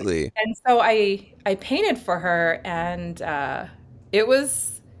 absolutely. And so I painted for her, and it was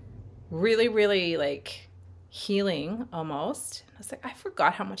really, really like healing almost. I was like, I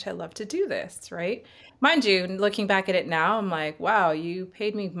forgot how much I love to do this, right? Mind you, looking back at it now, I'm like, wow, you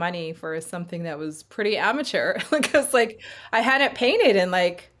paid me money for something that was pretty amateur. Because like I hadn't painted in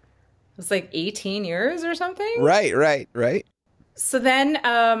like, it was like 18 years or something. Right. So then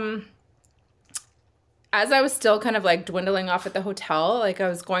as I was still kind of like dwindling off at the hotel, like I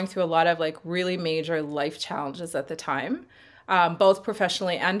was going through a lot of like really major life challenges at the time, both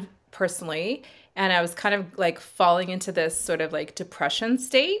professionally and personally. And I was kind of like falling into this sort of like depression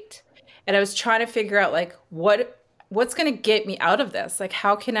state. And I was trying to figure out like what's going to get me out of this? Like,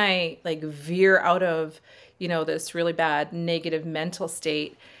 how can I like veer out of, this really bad negative mental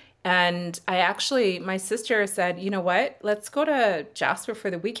state? And my sister said, you know what, let's go to Jasper for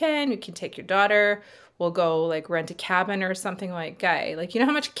the weekend. You can take your daughter. We'll go like rent a cabin or something. Like, guy, like, you know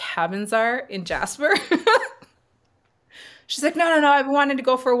how much cabins are in Jasper? She's like, no, I've wanted to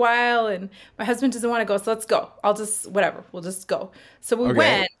go for a while and my husband doesn't want to go. So let's go. We'll just go. So we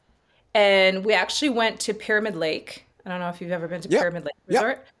went, and we actually went to Pyramid Lake. I don't know if you've ever been to Pyramid Lake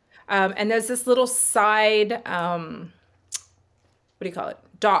Resort. And there's this little side, what do you call it?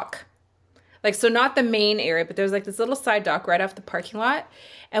 Dock. Like, so not the main area, but there's like this little side dock right off the parking lot.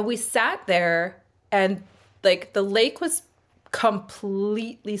 And we sat there and like the lake was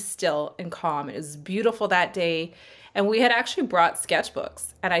completely still and calm. It was beautiful that day. And we had actually brought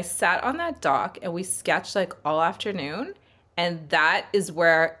sketchbooks. And I sat on that dock and we sketched like all afternoon. And that is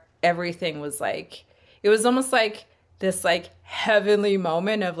where everything was like, it was almost like this like heavenly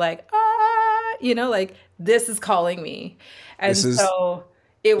moment of like, like this is calling me. And so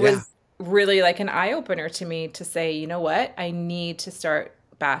it was really like an eye opener to me to say, you know what, I need to start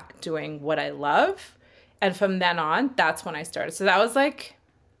back doing what I love. And from then on, that's when I started. So that was like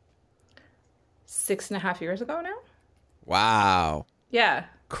 6.5 years ago now. Wow. Yeah.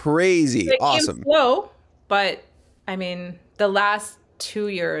 Crazy. It Awesome. came slow, but I mean, the last 2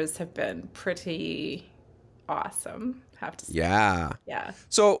 years have been pretty awesome, I have to say. Yeah. Yeah.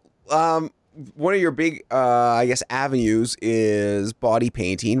 So, one of your big, I guess, avenues is body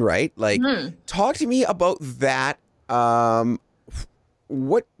painting, right? Like, talk to me about that.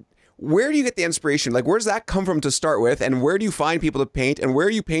 Where do you get the inspiration? Like, where does that come from to start with? And where do you find people to paint? And where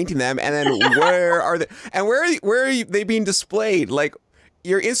are you painting them? And then where are they? And where are they being displayed? Like,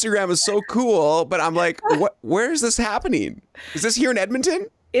 your Instagram is so cool, but I'm like, where is this happening? Is this here in Edmonton?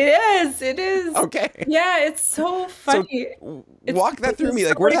 It is. Okay. Yeah, it's so funny. So walk that through me.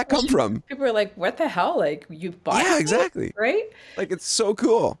 Like, where did that come from? People are like, what the hell? Like, you bought it? Exactly. Right? Like, it's so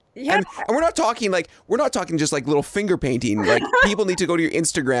cool. Yeah. And we're not talking just like little finger painting. Like, people need to go to your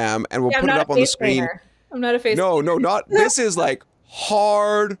Instagram and we'll put it up on the screen. I'm not a face No, not. This is like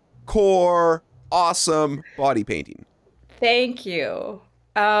hardcore, awesome body painting. Thank you.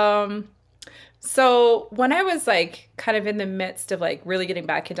 So when I was like kind of in the midst of like really getting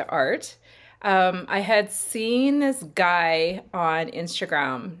back into art, I had seen this guy on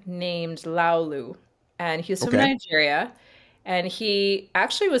Instagram named Laulu, and he was from Nigeria, and he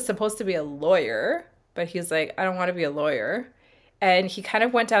actually was supposed to be a lawyer, but he's like, I don't want to be a lawyer. And he kind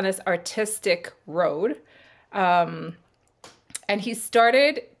of went down this artistic road. And he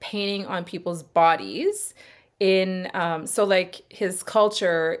started painting on people's bodies so like his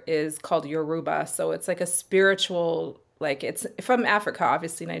culture is called Yoruba. So it's like a spiritual, like it's from Africa,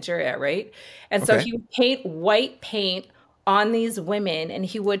 obviously Nigeria, right? And so he would paint white paint on these women and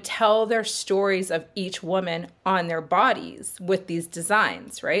he would tell their stories of each woman on their bodies with these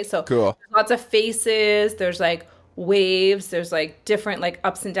designs, right? So cool. Lots of faces, there's like waves, there's like different like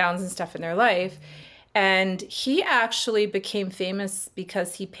ups and downs and stuff in their life. And he actually became famous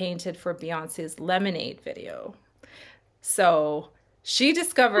because he painted for Beyonce's Lemonade video. So she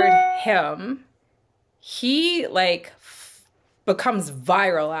discovered him. He like becomes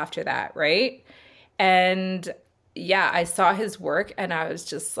viral after that, right? And yeah, I saw his work and I was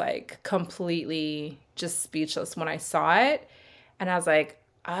just like completely just speechless when I saw it. And I was like,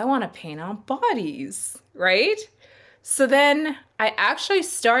 I want to paint on bodies, right? So then I actually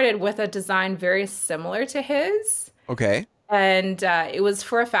started with a design very similar to his. Okay. And it was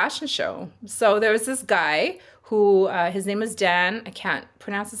for a fashion show. So there was this guy who, his name is Dan. I can't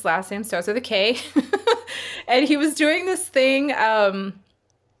pronounce his last name, starts with a K. And he was doing this thing on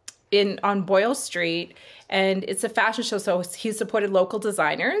Boyle Street. And it's a fashion show, so he supported local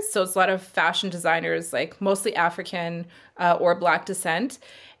designers. So it's a lot of fashion designers, like mostly African or Black descent.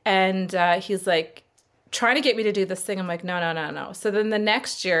 And he's like, trying to get me to do this thing. I'm like, no. So then the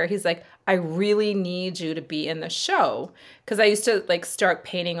next year he's like, I really need you to be in the show. Cause I used to like start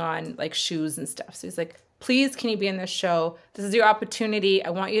painting on like shoes and stuff. So he's like, please, can you be in this show? This is your opportunity. I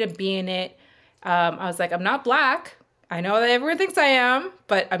want you to be in it. I was like, I'm not Black. I know that everyone thinks I am,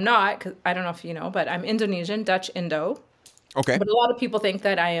 but I'm not. Cause I don't know if you know, but I'm Indonesian, Dutch Indo. Okay. But a lot of people think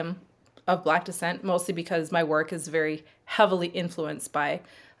that I am of Black descent, mostly because my work is very heavily influenced by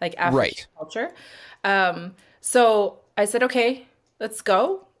like African culture. So I said, okay, let's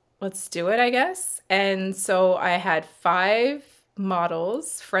go. Let's do it, I guess. And so I had 5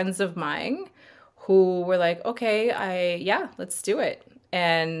 models, friends of mine, who were like, okay, let's do it.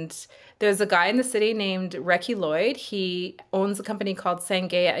 And there's a guy in the city named Recky Lloyd. He owns a company called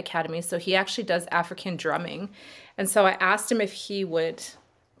Sangaya Academy. So he actually does African drumming. And so I asked him if he would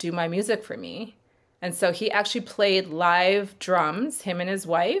do my music for me. And so he actually played live drums, him and his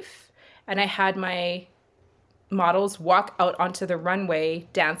wife. And I had my models walk out onto the runway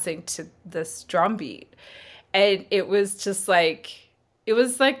dancing to this drum beat. And it was just like, it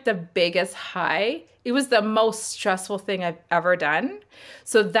was like the biggest high. It was the most stressful thing I've ever done.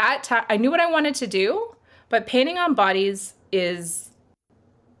 So that time, I knew what I wanted to do, but painting on bodies is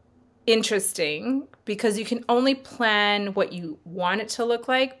interesting because you can only plan what you want it to look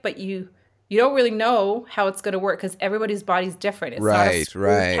like, but you you don't really know how it's going to work because everybody's body's different. It's not a Right, smooth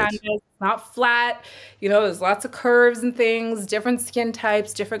right. canvas, it's not flat. You know, there's lots of curves and things, different skin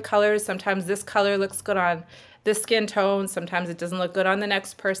types, different colors. Sometimes this color looks good on this skin tone. Sometimes it doesn't look good on the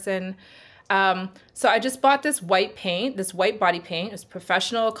next person. So I just bought this white paint, this white body paint. It's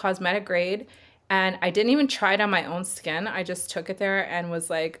professional cosmetic grade. And I didn't even try it on my own skin. I just took it there and was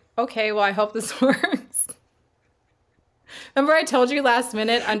like, okay, well, I hope this works. Remember I told you last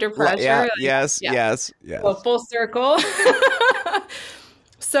minute under pressure? Yeah, Like, yes. Well, full circle.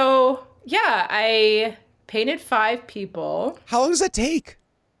 So, yeah, I painted 5 people. How long does that take?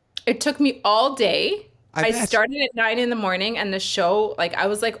 It took me all day. I bet. started at 9 in the morning and the show, like I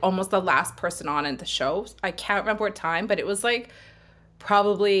was like almost the last person on in the show. I can't remember what time, but it was like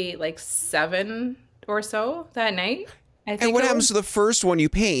probably like 7 or so that night. I think And what it happens was. to the first one you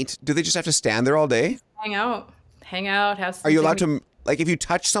paint? Do they just have to stand there all day? Hang out, have Are you something allowed to, like, if you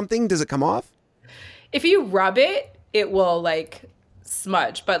touch something, does it come off? If you rub it, it will like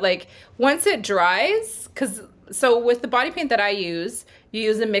smudge. But like once it dries, so with the body paint that I use, you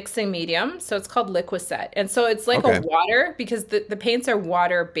use a mixing medium. So it's called Liquicet. And so it's like Okay. a water because the paints are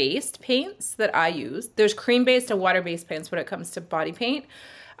water-based paints that I use. There's cream-based and water-based paints when it comes to body paint.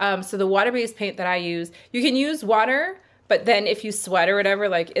 So the water-based paint that I use, you can use water, but then if you sweat or whatever,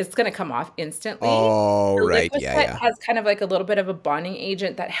 like it's going to come off instantly. Oh, The right. Liquicet Yeah. has kind of like a little bit of a bonding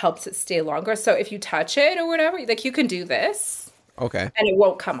agent that helps it stay longer. So if you touch it or whatever, like you can do this Okay. and it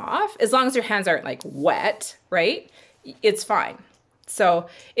won't come off as long as your hands aren't like wet, right? It's fine. So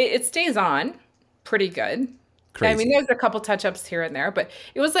it stays on pretty good. Crazy. I mean, there's a couple touch-ups here and there, but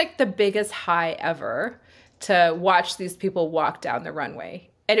it was like the biggest high ever to watch these people walk down the runway.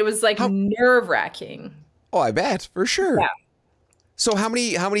 And it was like nerve-wracking. Oh, I bet, for sure. Yeah. So how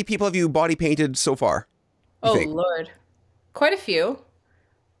many people have you body painted so far? You Oh, think? Lord. Quite a few.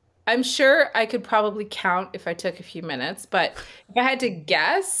 I'm sure I could probably count if I took a few minutes, but if I had to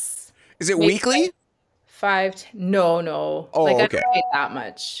guess, Is it maybe weekly? like 5, no. Oh, like I okay. don't pay that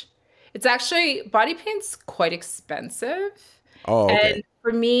much. It's actually, body paint's quite expensive. Oh, okay. And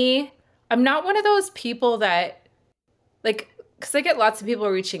for me, I'm not one of those people that, like, because I get lots of people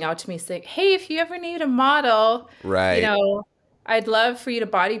reaching out to me saying, hey, if you ever need a model, Right. you know, I'd love for you to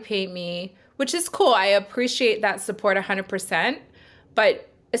body paint me, which is cool. I appreciate that support 100%. But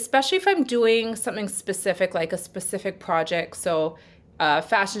especially if I'm doing something specific, like a specific project, so a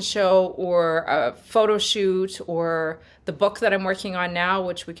fashion show or a photo shoot or the book that I'm working on now,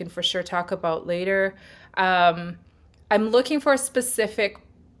 which we can for sure talk about later, I'm looking for a specific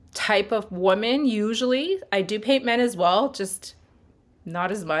type of woman usually. I do paint men as well, just not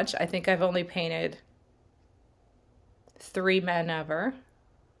as much. I think I've only painted 3 men ever.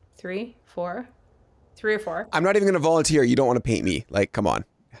 3 or 4. I'm not even going to volunteer. You don't want to paint me. Like, come on.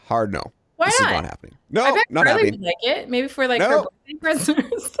 Hard no. Why This not? is not happening. No, I bet not Carly happening. would like it. Maybe for like No. her birthday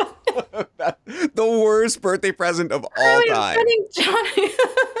present or something. The worst birthday present of all Carly, I'm time. sending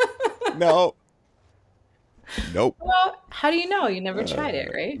Johnny. No. Nope. Well, how do you know? You never tried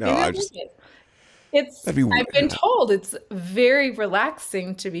it, right? no, Maybe I I'll just- make it. It's. That'd be I've been told it's very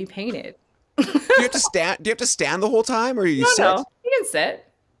relaxing to be painted. Do you have to stand? Do you have to stand the whole time, or you sit? No, you can sit.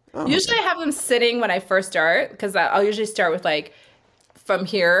 Oh, Usually, I have them sitting when I first start because I'll usually start with like from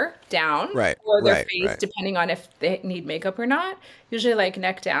here down, Right, or their right, face, right. depending on if they need makeup or not. Usually, like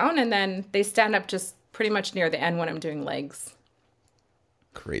neck down, and then they stand up just pretty much near the end when I'm doing legs.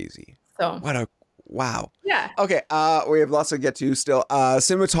 Crazy. So What a wow. yeah. Okay, we have lots to get to still.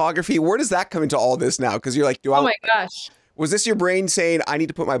 Cinematography. Where does that come into all this now? Because you're like, Oh my gosh. was this your brain saying I need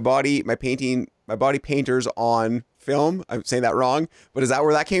to put my body painters on film? I'm saying that wrong, but is that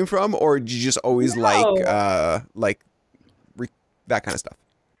where that came from, or did you just always No. like that kind of stuff?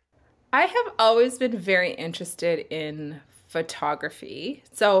 I have always been very interested in photography.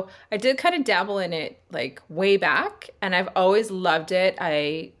 So I did kind of dabble in it like way back, and I've always loved it.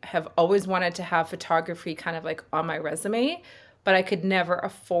 I have always wanted to have photography kind of like on my resume, but I could never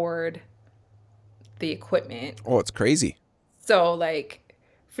afford the equipment. Oh, it's crazy. So like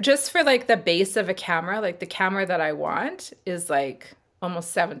for like the base of a camera, like the camera that I want is like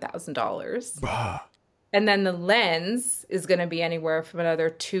almost $7,000. And then the lens is going to be anywhere from another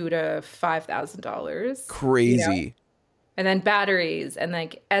 $2,000 to $5,000. Crazy. And then batteries and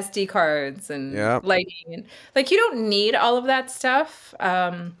like SD cards and Yep. lighting. And like you don't need all of that stuff.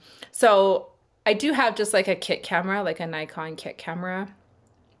 So I do have just like a kit camera, like a Nikon kit camera.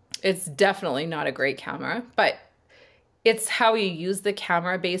 It's definitely not a great camera, but it's how you use the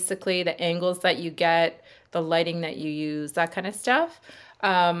camera, basically, the angles that you get, the lighting that you use, that kind of stuff.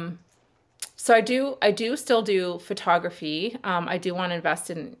 So I do still do photography. I do want to invest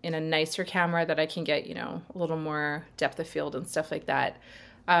in a nicer camera that I can get, a little more depth of field and stuff like that.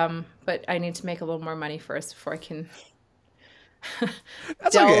 But I need to make a little more money first before I can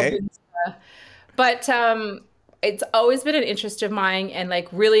That's delve okay. into. But it's always been an interest of mine, and like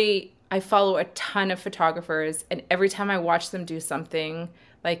really, I follow a ton of photographers, and every time I watch them do something,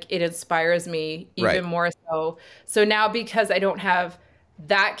 like it inspires me even Right. more so. So now because I don't have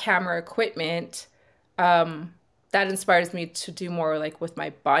that camera equipment, that inspires me to do more like with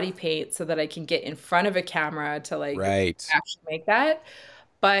my body paint so that I can get in front of a camera to like Right. actually make that.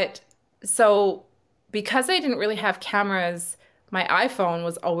 But so because I didn't really have cameras, my iPhone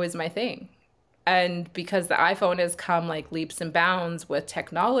was always my thing. And because the iPhone has come like leaps and bounds with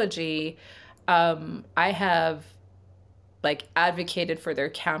technology, I have like advocated for their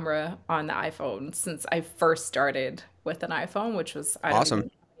camera on the iPhone since I first started with an iPhone, which was I don't even know Awesome. how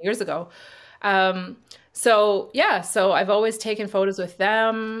many years ago. Um, so yeah, so I've always taken photos with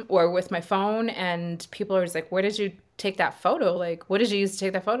them or with my phone, and people are just like, "Where did you take that photo? Like, what did you use to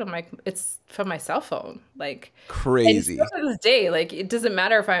take that photo?" I'm like, "It's from my cell phone." Like, and still Crazy. to this day, like it doesn't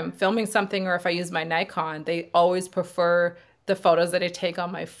matter if I'm filming something or if I use my Nikon, they always prefer the photos that I take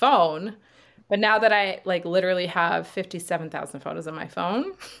on my phone. But now that I like literally have 57,000 photos on my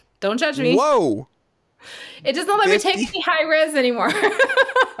phone, don't judge me. Whoa. It doesn't let me take 50. any high res anymore.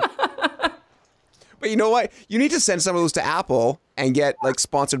 But you know what? You need to send some of those to Apple and get like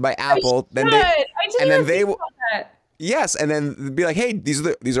sponsored by I Apple. should. I didn't And then even they think will, about that. yes, and then be like, hey, these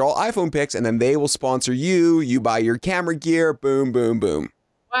are all iPhone pics, and then they will sponsor you. You buy your camera gear. Boom, boom, boom.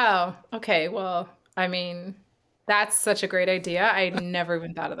 Wow. Okay. Well, I mean, that's such a great idea. I never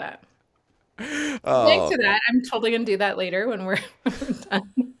even thought of that. Thanks Oh. for that. I'm totally gonna do that later when we're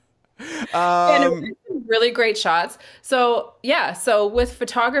done. And it was Um. really great shots. So yeah, so with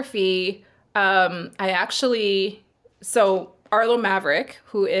photography, I actually so Arlo Maverick,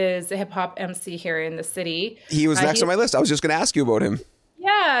 who is a hip hop MC here in the city, He was next he on my list. I was just going to ask you about him.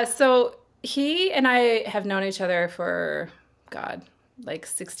 yeah, so he and I have known each other for God, like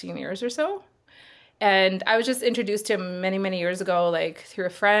 16 years or so. And I was just introduced to him many, many years ago, like through a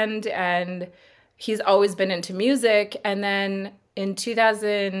friend, and he's always been into music. And then in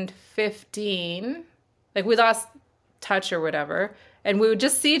 2015, like we lost touch or whatever, and we would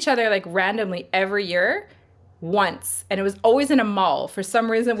just see each other like randomly every year once. And it was always in a mall. For some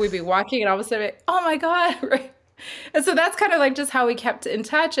reason, we'd be walking and all of a sudden, like, oh my God, right? And so that's kind of like just how we kept in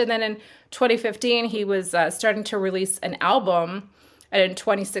touch. And then in 2015, he was starting to release an album. And in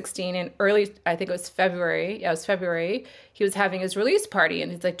 2016, in early, I think it was February. Yeah, it was February. He was having his release party, and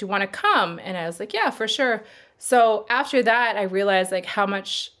he's like, "Do you want to come?" And I was like, "Yeah, for sure." So after that, I realized like how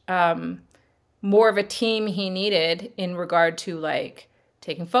much more of a team he needed in regard to like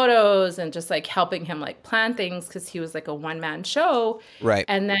taking photos and just like helping him like plan things because he was like a one-man show. Right.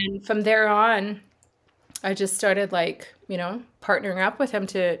 And then from there on, I just started like, partnering up with him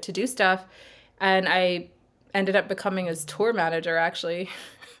to do stuff. And I ended up becoming his tour manager actually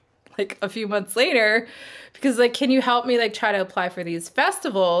like a few months later because like, can you help me like try to apply for these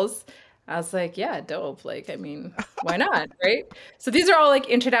festivals? I was like, yeah, dope. Like, I mean, why not? Right. So these are all like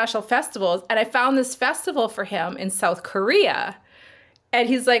international festivals. And I found this festival for him in South Korea. And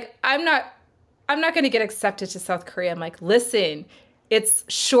he's like, I'm not going to get accepted to South Korea. I'm like, listen, it's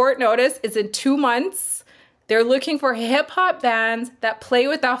short notice. It's in 2 months. They're looking for hip hop bands that play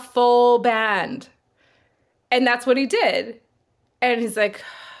with a full band. And that's what he did. And he's like,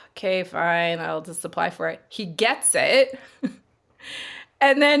 okay, fine. I'll just apply for it. He gets it.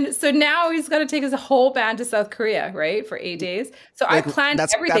 And then, so now he's going to take his whole band to South Korea, right? For 8 days. So I Like planned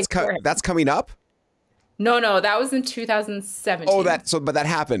everything for him. that's coming up. No, that was in 2017. Oh, but that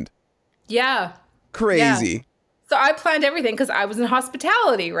happened. Yeah. Crazy. So I planned everything because I was in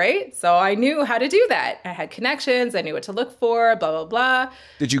hospitality, right? So I knew how to do that. I had connections. I knew what to look for, blah, blah, blah.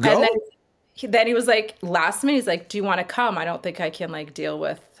 Did you go? And then he was like, last minute, he's like, do you want to come? I don't think I can like deal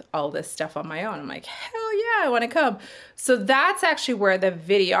with all this stuff on my own. I'm like, hell yeah, I want to come. So that's actually where the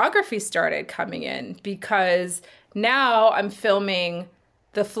videography started coming in because now I'm filming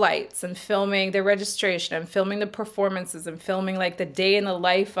the flights, I'm filming the registration, I'm filming the performances, I'm filming like the day in the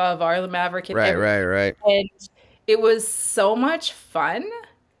life of Arlo Maverick. And Right. And it was so much fun.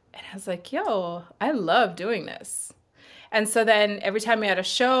 And I was like, yo, I love doing this. And so then every time we had a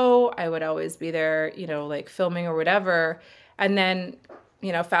show, I would always be there, like filming or whatever. And then,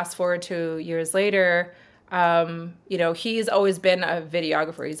 fast forward to years later, he's always been a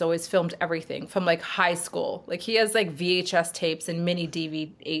videographer. He's always filmed everything from like high school. Like he has like VHS tapes and mini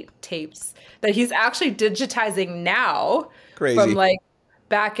DVD tapes that he's actually digitizing now Crazy. from like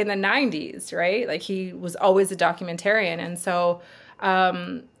back in the 90s, right? Like he was always a documentarian. And so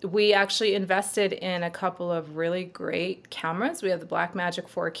we actually invested in a couple of really great cameras. We have the Blackmagic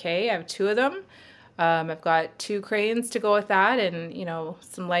 4K. I have two of them. I've got two cranes to go with that and, you know,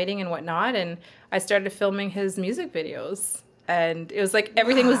 some lighting and whatnot. And I started filming his music videos. And it was like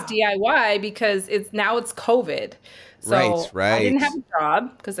everything was DIY because it's COVID. So Right. I didn't have a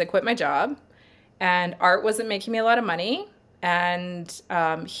job because I quit my job. And art wasn't making me a lot of money. And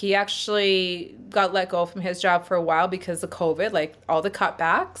he actually got let go from his job for a while because of COVID, like all the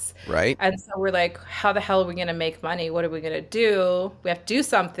cutbacks. Right. And so we're like, how the hell are we going to make money? What are we going to do? We have to do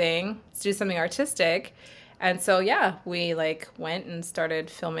something. Let's do something artistic. And so, yeah, we like went and started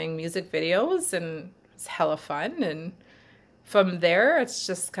filming music videos, and it was hella fun. And from there, it's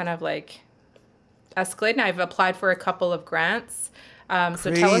just kind of like escalating. I've applied for a couple of grants.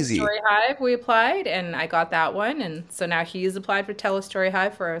 So Tell a Story Hive, we applied, and I got that one. And so now he's applied for Tell a Story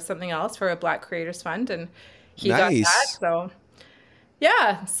Hive for something else, for a Black Creators Fund, and he got that. So,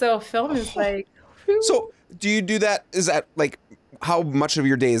 yeah, so film is like... whew. So do you do that? Is that like, how much of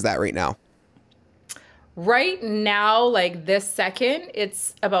your day is that right now? Right now, like this second,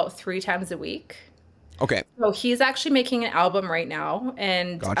 it's about 3 times a week. Okay. So he's actually making an album right now.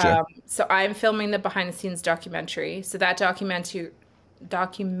 And Gotcha. so I'm filming the behind the scenes documentary. So that documentary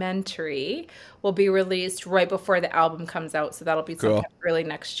will be released right before the album comes out. So that'll be sometime early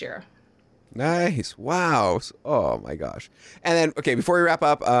next year. Nice. Wow. Oh my gosh. And then, okay, before we wrap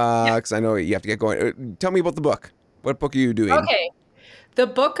up, because I know you have to get going, tell me about the book. What book are you doing? Okay. The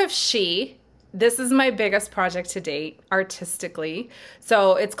Book of She. This is my biggest project to date, artistically.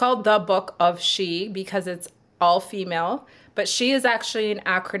 So it's called The Book of She because it's all female. But She is actually an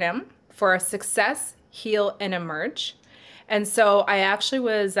acronym for Success, Heal, and Emerge. And so I actually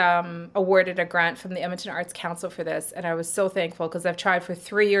was awarded a grant from the Edmonton Arts Council for this. And I was so thankful because I've tried for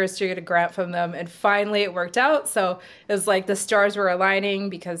 3 years to get a grant from them. And finally it worked out. So it was like the stars were aligning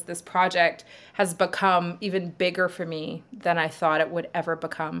because this project has become even bigger for me than I thought it would ever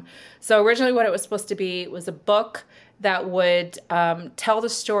become. So originally what it was supposed to be was a book that would tell the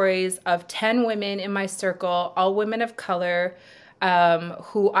stories of 10 women in my circle, all women of color,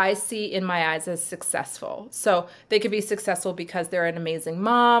 who I see in my eyes as successful. So they could be successful because they're an amazing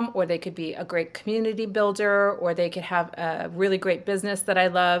mom, or they could be a great community builder, or they could have a really great business that I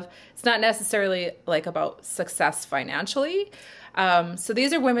love. It's not necessarily like about success financially. So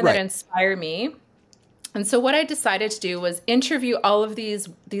these are women that inspire me. And so what I decided to do was interview all of these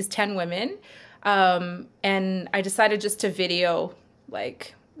 10 women. And I decided just to video,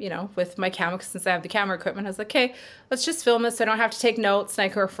 like, you know, with my camera, since I have the camera equipment. I was like, okay, let's just film this so I don't have to take notes and I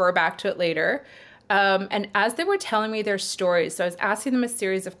can refer back to it later. And as they were telling me their stories, so I was asking them a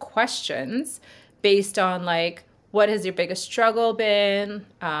series of questions based on like, what has your biggest struggle been?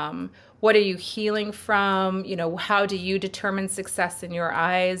 What are you healing from? You know, how do you determine success in your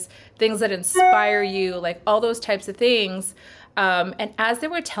eyes? Things that inspire you, like all those types of things. And as they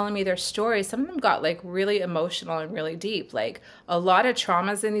were telling me their stories, some of them got like really emotional and really deep, like a lot of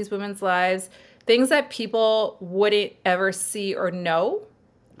traumas in these women's lives, things that people wouldn't ever see or know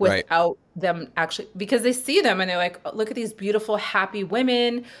without them actually, because they see them and they're like, oh, look at these beautiful, happy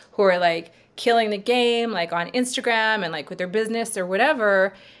women who are like killing the game, like on Instagram and like with their business or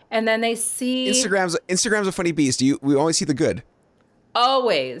whatever. And then they see Instagram's a funny beast. We only see the good.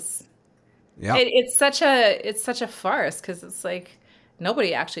 Always. Yeah. It's such a farce because it's like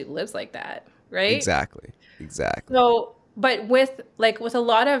nobody actually lives like that, right? Exactly. So, but with a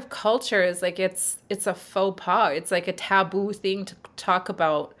lot of cultures, like it's a faux pas. It's like a taboo thing to talk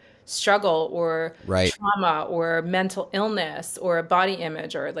about struggle or trauma or mental illness or body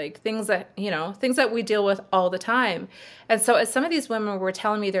image or like things that we deal with all the time. And so as some of these women were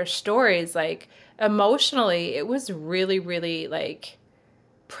telling me their stories, like emotionally, it was really, really like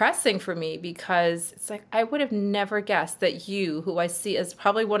pressing for me because it's like I would have never guessed that you, who I see as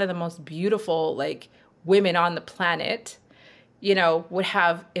probably one of the most beautiful like women on the planet, you know, would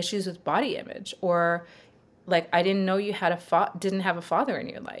have issues with body image, or like I didn't know you had didn't have a father in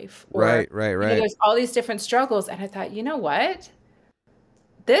your life. Or, right. You know, there's all these different struggles, and I thought, you know what,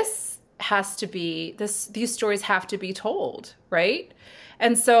 these stories have to be told, right?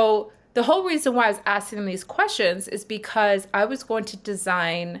 And so the whole reason why I was asking them these questions is because I was going to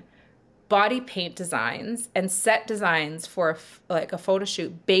design body paint designs and set designs for like a photo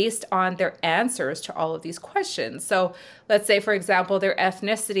shoot based on their answers to all of these questions. So let's say, for example, their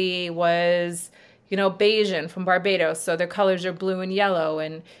ethnicity was, you know, Bayesian from Barbados. So their colors are blue and yellow.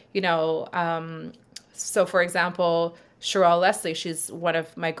 And, you know, so for example, Cheryl Leslie, she's one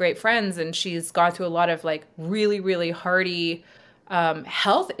of my great friends, and she's gone through a lot of like really, really hardy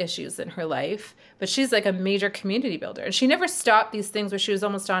health issues in her life, but she's like a major community builder. And she never stopped these things where she was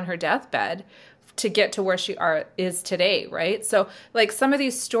almost on her deathbed to get to where she is today, right? So like some of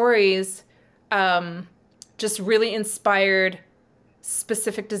these stories just really inspired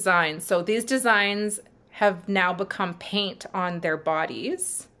specific designs. So these designs have now become paint on their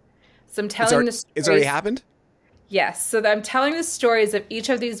bodies. So I'm telling the stories. It's already happened? Yes. So I'm telling the stories of each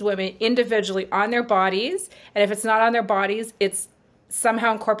of these women individually on their bodies. And if it's not on their bodies, it's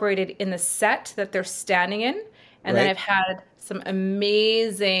somehow incorporated in the set that they're standing in. And then I've had some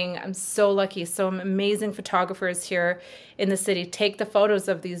amazing, I'm so lucky, some amazing photographers here in the city take the photos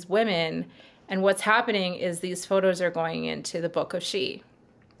of these women. And what's happening is these photos are going into the Book of She.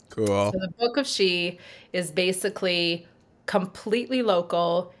 Cool. So the Book of She is basically completely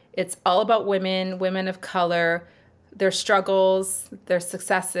local. It's all about women, women of color, their struggles, their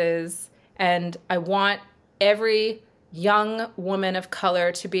successes. And I want every young woman of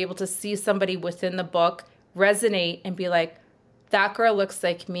color to be able to see somebody within the book resonate and be like, that girl looks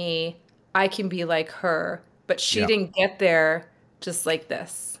like me. I can be like her. But she didn't get there just like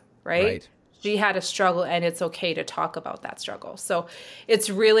this, right? She had a struggle, and it's okay to talk about that struggle. So it's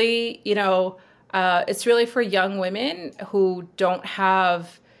really, it's really for young women who don't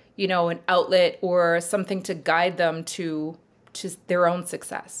have, an outlet or something to guide them to their own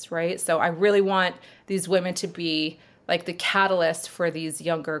success, right? So I really want these women to be like the catalyst for these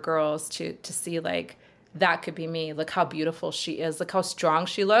younger girls to see like, that could be me. Look how beautiful she is. Look how strong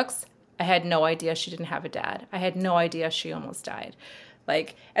she looks. I had no idea she didn't have a dad. I had no idea she almost died.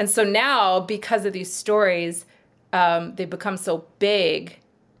 And so because of these stories, they've become so big.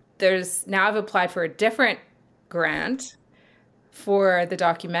 Now I've applied for a different grant for the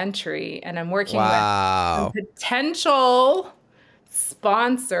documentary, and I'm working with some potential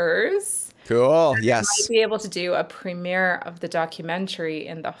sponsors. Cool. Yes. I might be able to do a premiere of the documentary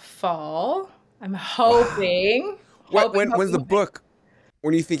in the fall. I'm hoping. When's the book?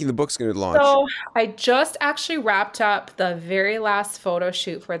 When are you thinking the book's going to launch? So I just actually wrapped up the very last photo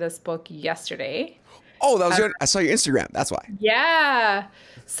shoot for this book yesterday. Oh, that was I saw your Instagram. That's why. Yeah.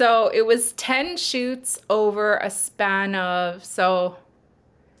 So it was 10 shoots over a span of,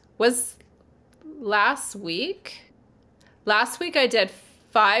 was last week. Last week I did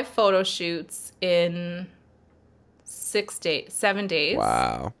 5 photo shoots in 7 days.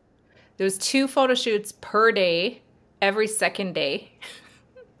 Wow. There was 2 photo shoots per day, every second day.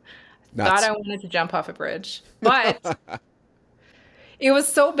 Thought I wanted to jump off a bridge, but it was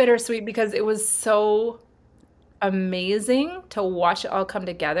so bittersweet because it was so amazing to watch it all come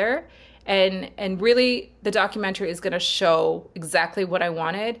together. And really, the documentary is going to show exactly what I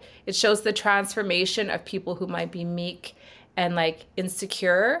wanted. It shows the transformation of people who might be meek and like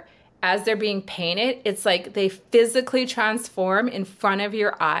insecure as they're being painted. It's like they physically transform in front of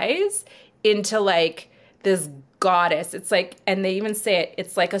your eyes into like this goddess. It's like, and they even say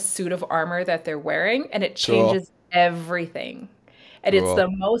it's like a suit of armor that they're wearing, and it changes everything. And it's the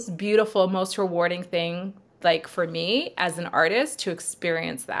most beautiful, most rewarding thing, like for me as an artist, to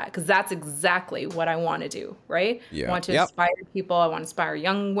experience that, because that's exactly what I want to do, right? Yeah. I want to inspire people. I want to inspire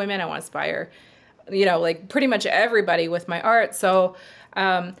young women. I want to inspire, like pretty much everybody with my art. So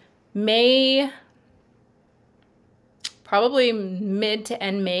probably mid to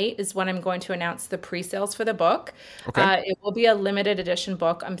end May is when I'm going to announce the pre-sales for the book. Okay. It will be a limited edition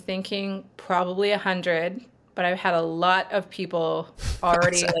book. I'm thinking probably 100, but I've had a lot of people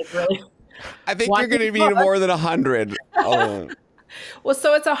already really. I think you're going to need more than 100. Oh. Well,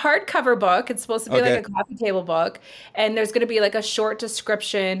 so it's a hardcover book. It's supposed to be like a coffee table book. And there's going to be like a short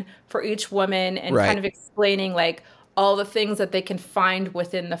description for each woman and kind of explaining like all the things that they can find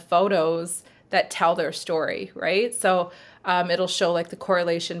within the photos that tell their story, right? So it'll show like the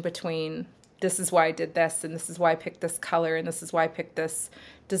correlation between this is why I did this, and this is why I picked this color, and this is why I picked this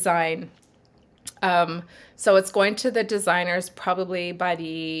design. So it's going to the designers probably by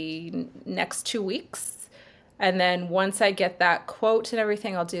the next 2 weeks. And then once I get that quote and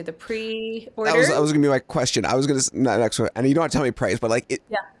everything, I'll do the pre-order. That was going to be my question. I was going to, not next one, and you don't have to tell me price, but like,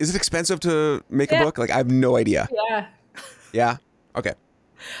 is it expensive to make a book? Like, I have no idea. Yeah. Yeah? Okay.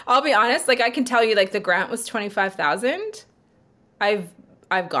 I'll be honest, like I can tell you like the grant was $25,000.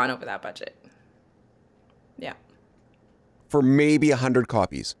 I've gone over that budget. Yeah. For maybe 100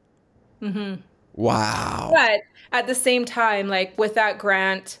 copies. Mm-hmm. Wow. But at the same time, like with that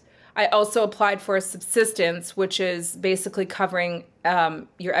grant, I also applied for a subsistence, which is basically covering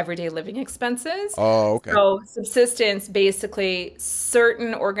your everyday living expenses. Oh, okay. So subsistence, basically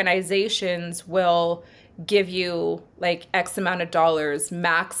certain organizations will give you like X amount of dollars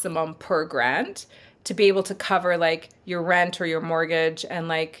maximum per grant to be able to cover like your rent or your mortgage and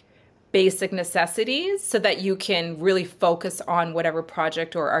like basic necessities so that you can really focus on whatever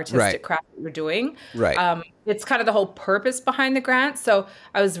project or artistic craft that you're doing. Right. It's kind of the whole purpose behind the grant. So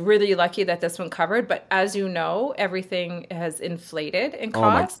I was really lucky that this one covered. But as you know, everything has inflated in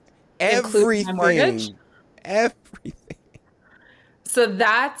cost. Including my mortgage. Everything. So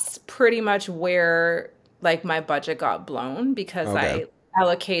that's pretty much where like my budget got blown because I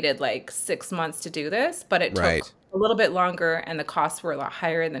allocated like 6 months to do this, but it took a little bit longer and the costs were a lot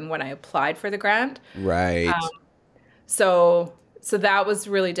higher than when I applied for the grant. Right. So that was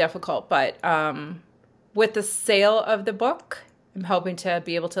really difficult. But with the sale of the book, I'm hoping to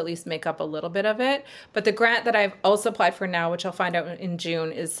be able to at least make up a little bit of it. But the grant that I've also applied for now, which I'll find out in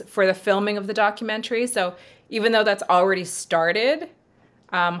June, is for the filming of the documentary. So even though that's already started,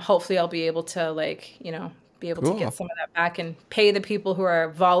 hopefully I'll be able to be able to get some of that back and pay the people who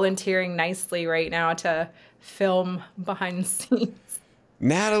are volunteering nicely right now to film behind the scenes.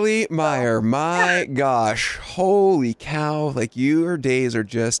 Natalie Meyer, my gosh, holy cow. Like your days are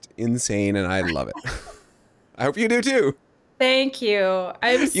just insane and I love it. I hope you do too. Thank you.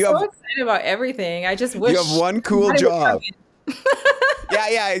 I'm so excited about everything. I just wish you have one cool job.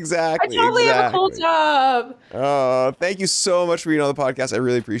 Yeah, exactly. I totally have a cool job. Oh, thank you so much for being on the podcast. I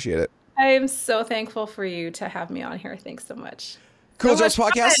really appreciate it. I am so thankful for you to have me on here. Thanks so much. Cool Jobs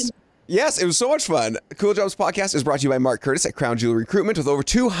Podcast. Yes, it was so much fun. Cool Jobs Podcast is brought to you by Mark Curtis at Crown Jewel Recruitment. With over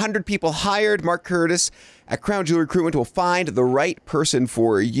 200 people hired, Mark Curtis at Crown Jewel Recruitment will find the right person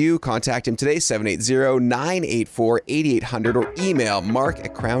for you. Contact him today, 780-984-8800, or email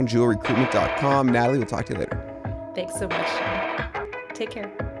mark@crownjewelrecruitment.com. Natalie, we'll talk to you later. Thanks so much, Sean. Take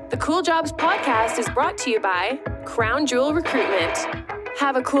care. The Cool Jobs Podcast is brought to you by Crown Jewel Recruitment.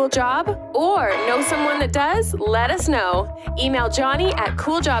 Have a cool job or know someone that does? Let us know. Email Johnny at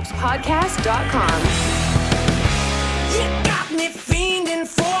cooljobspodcast.com.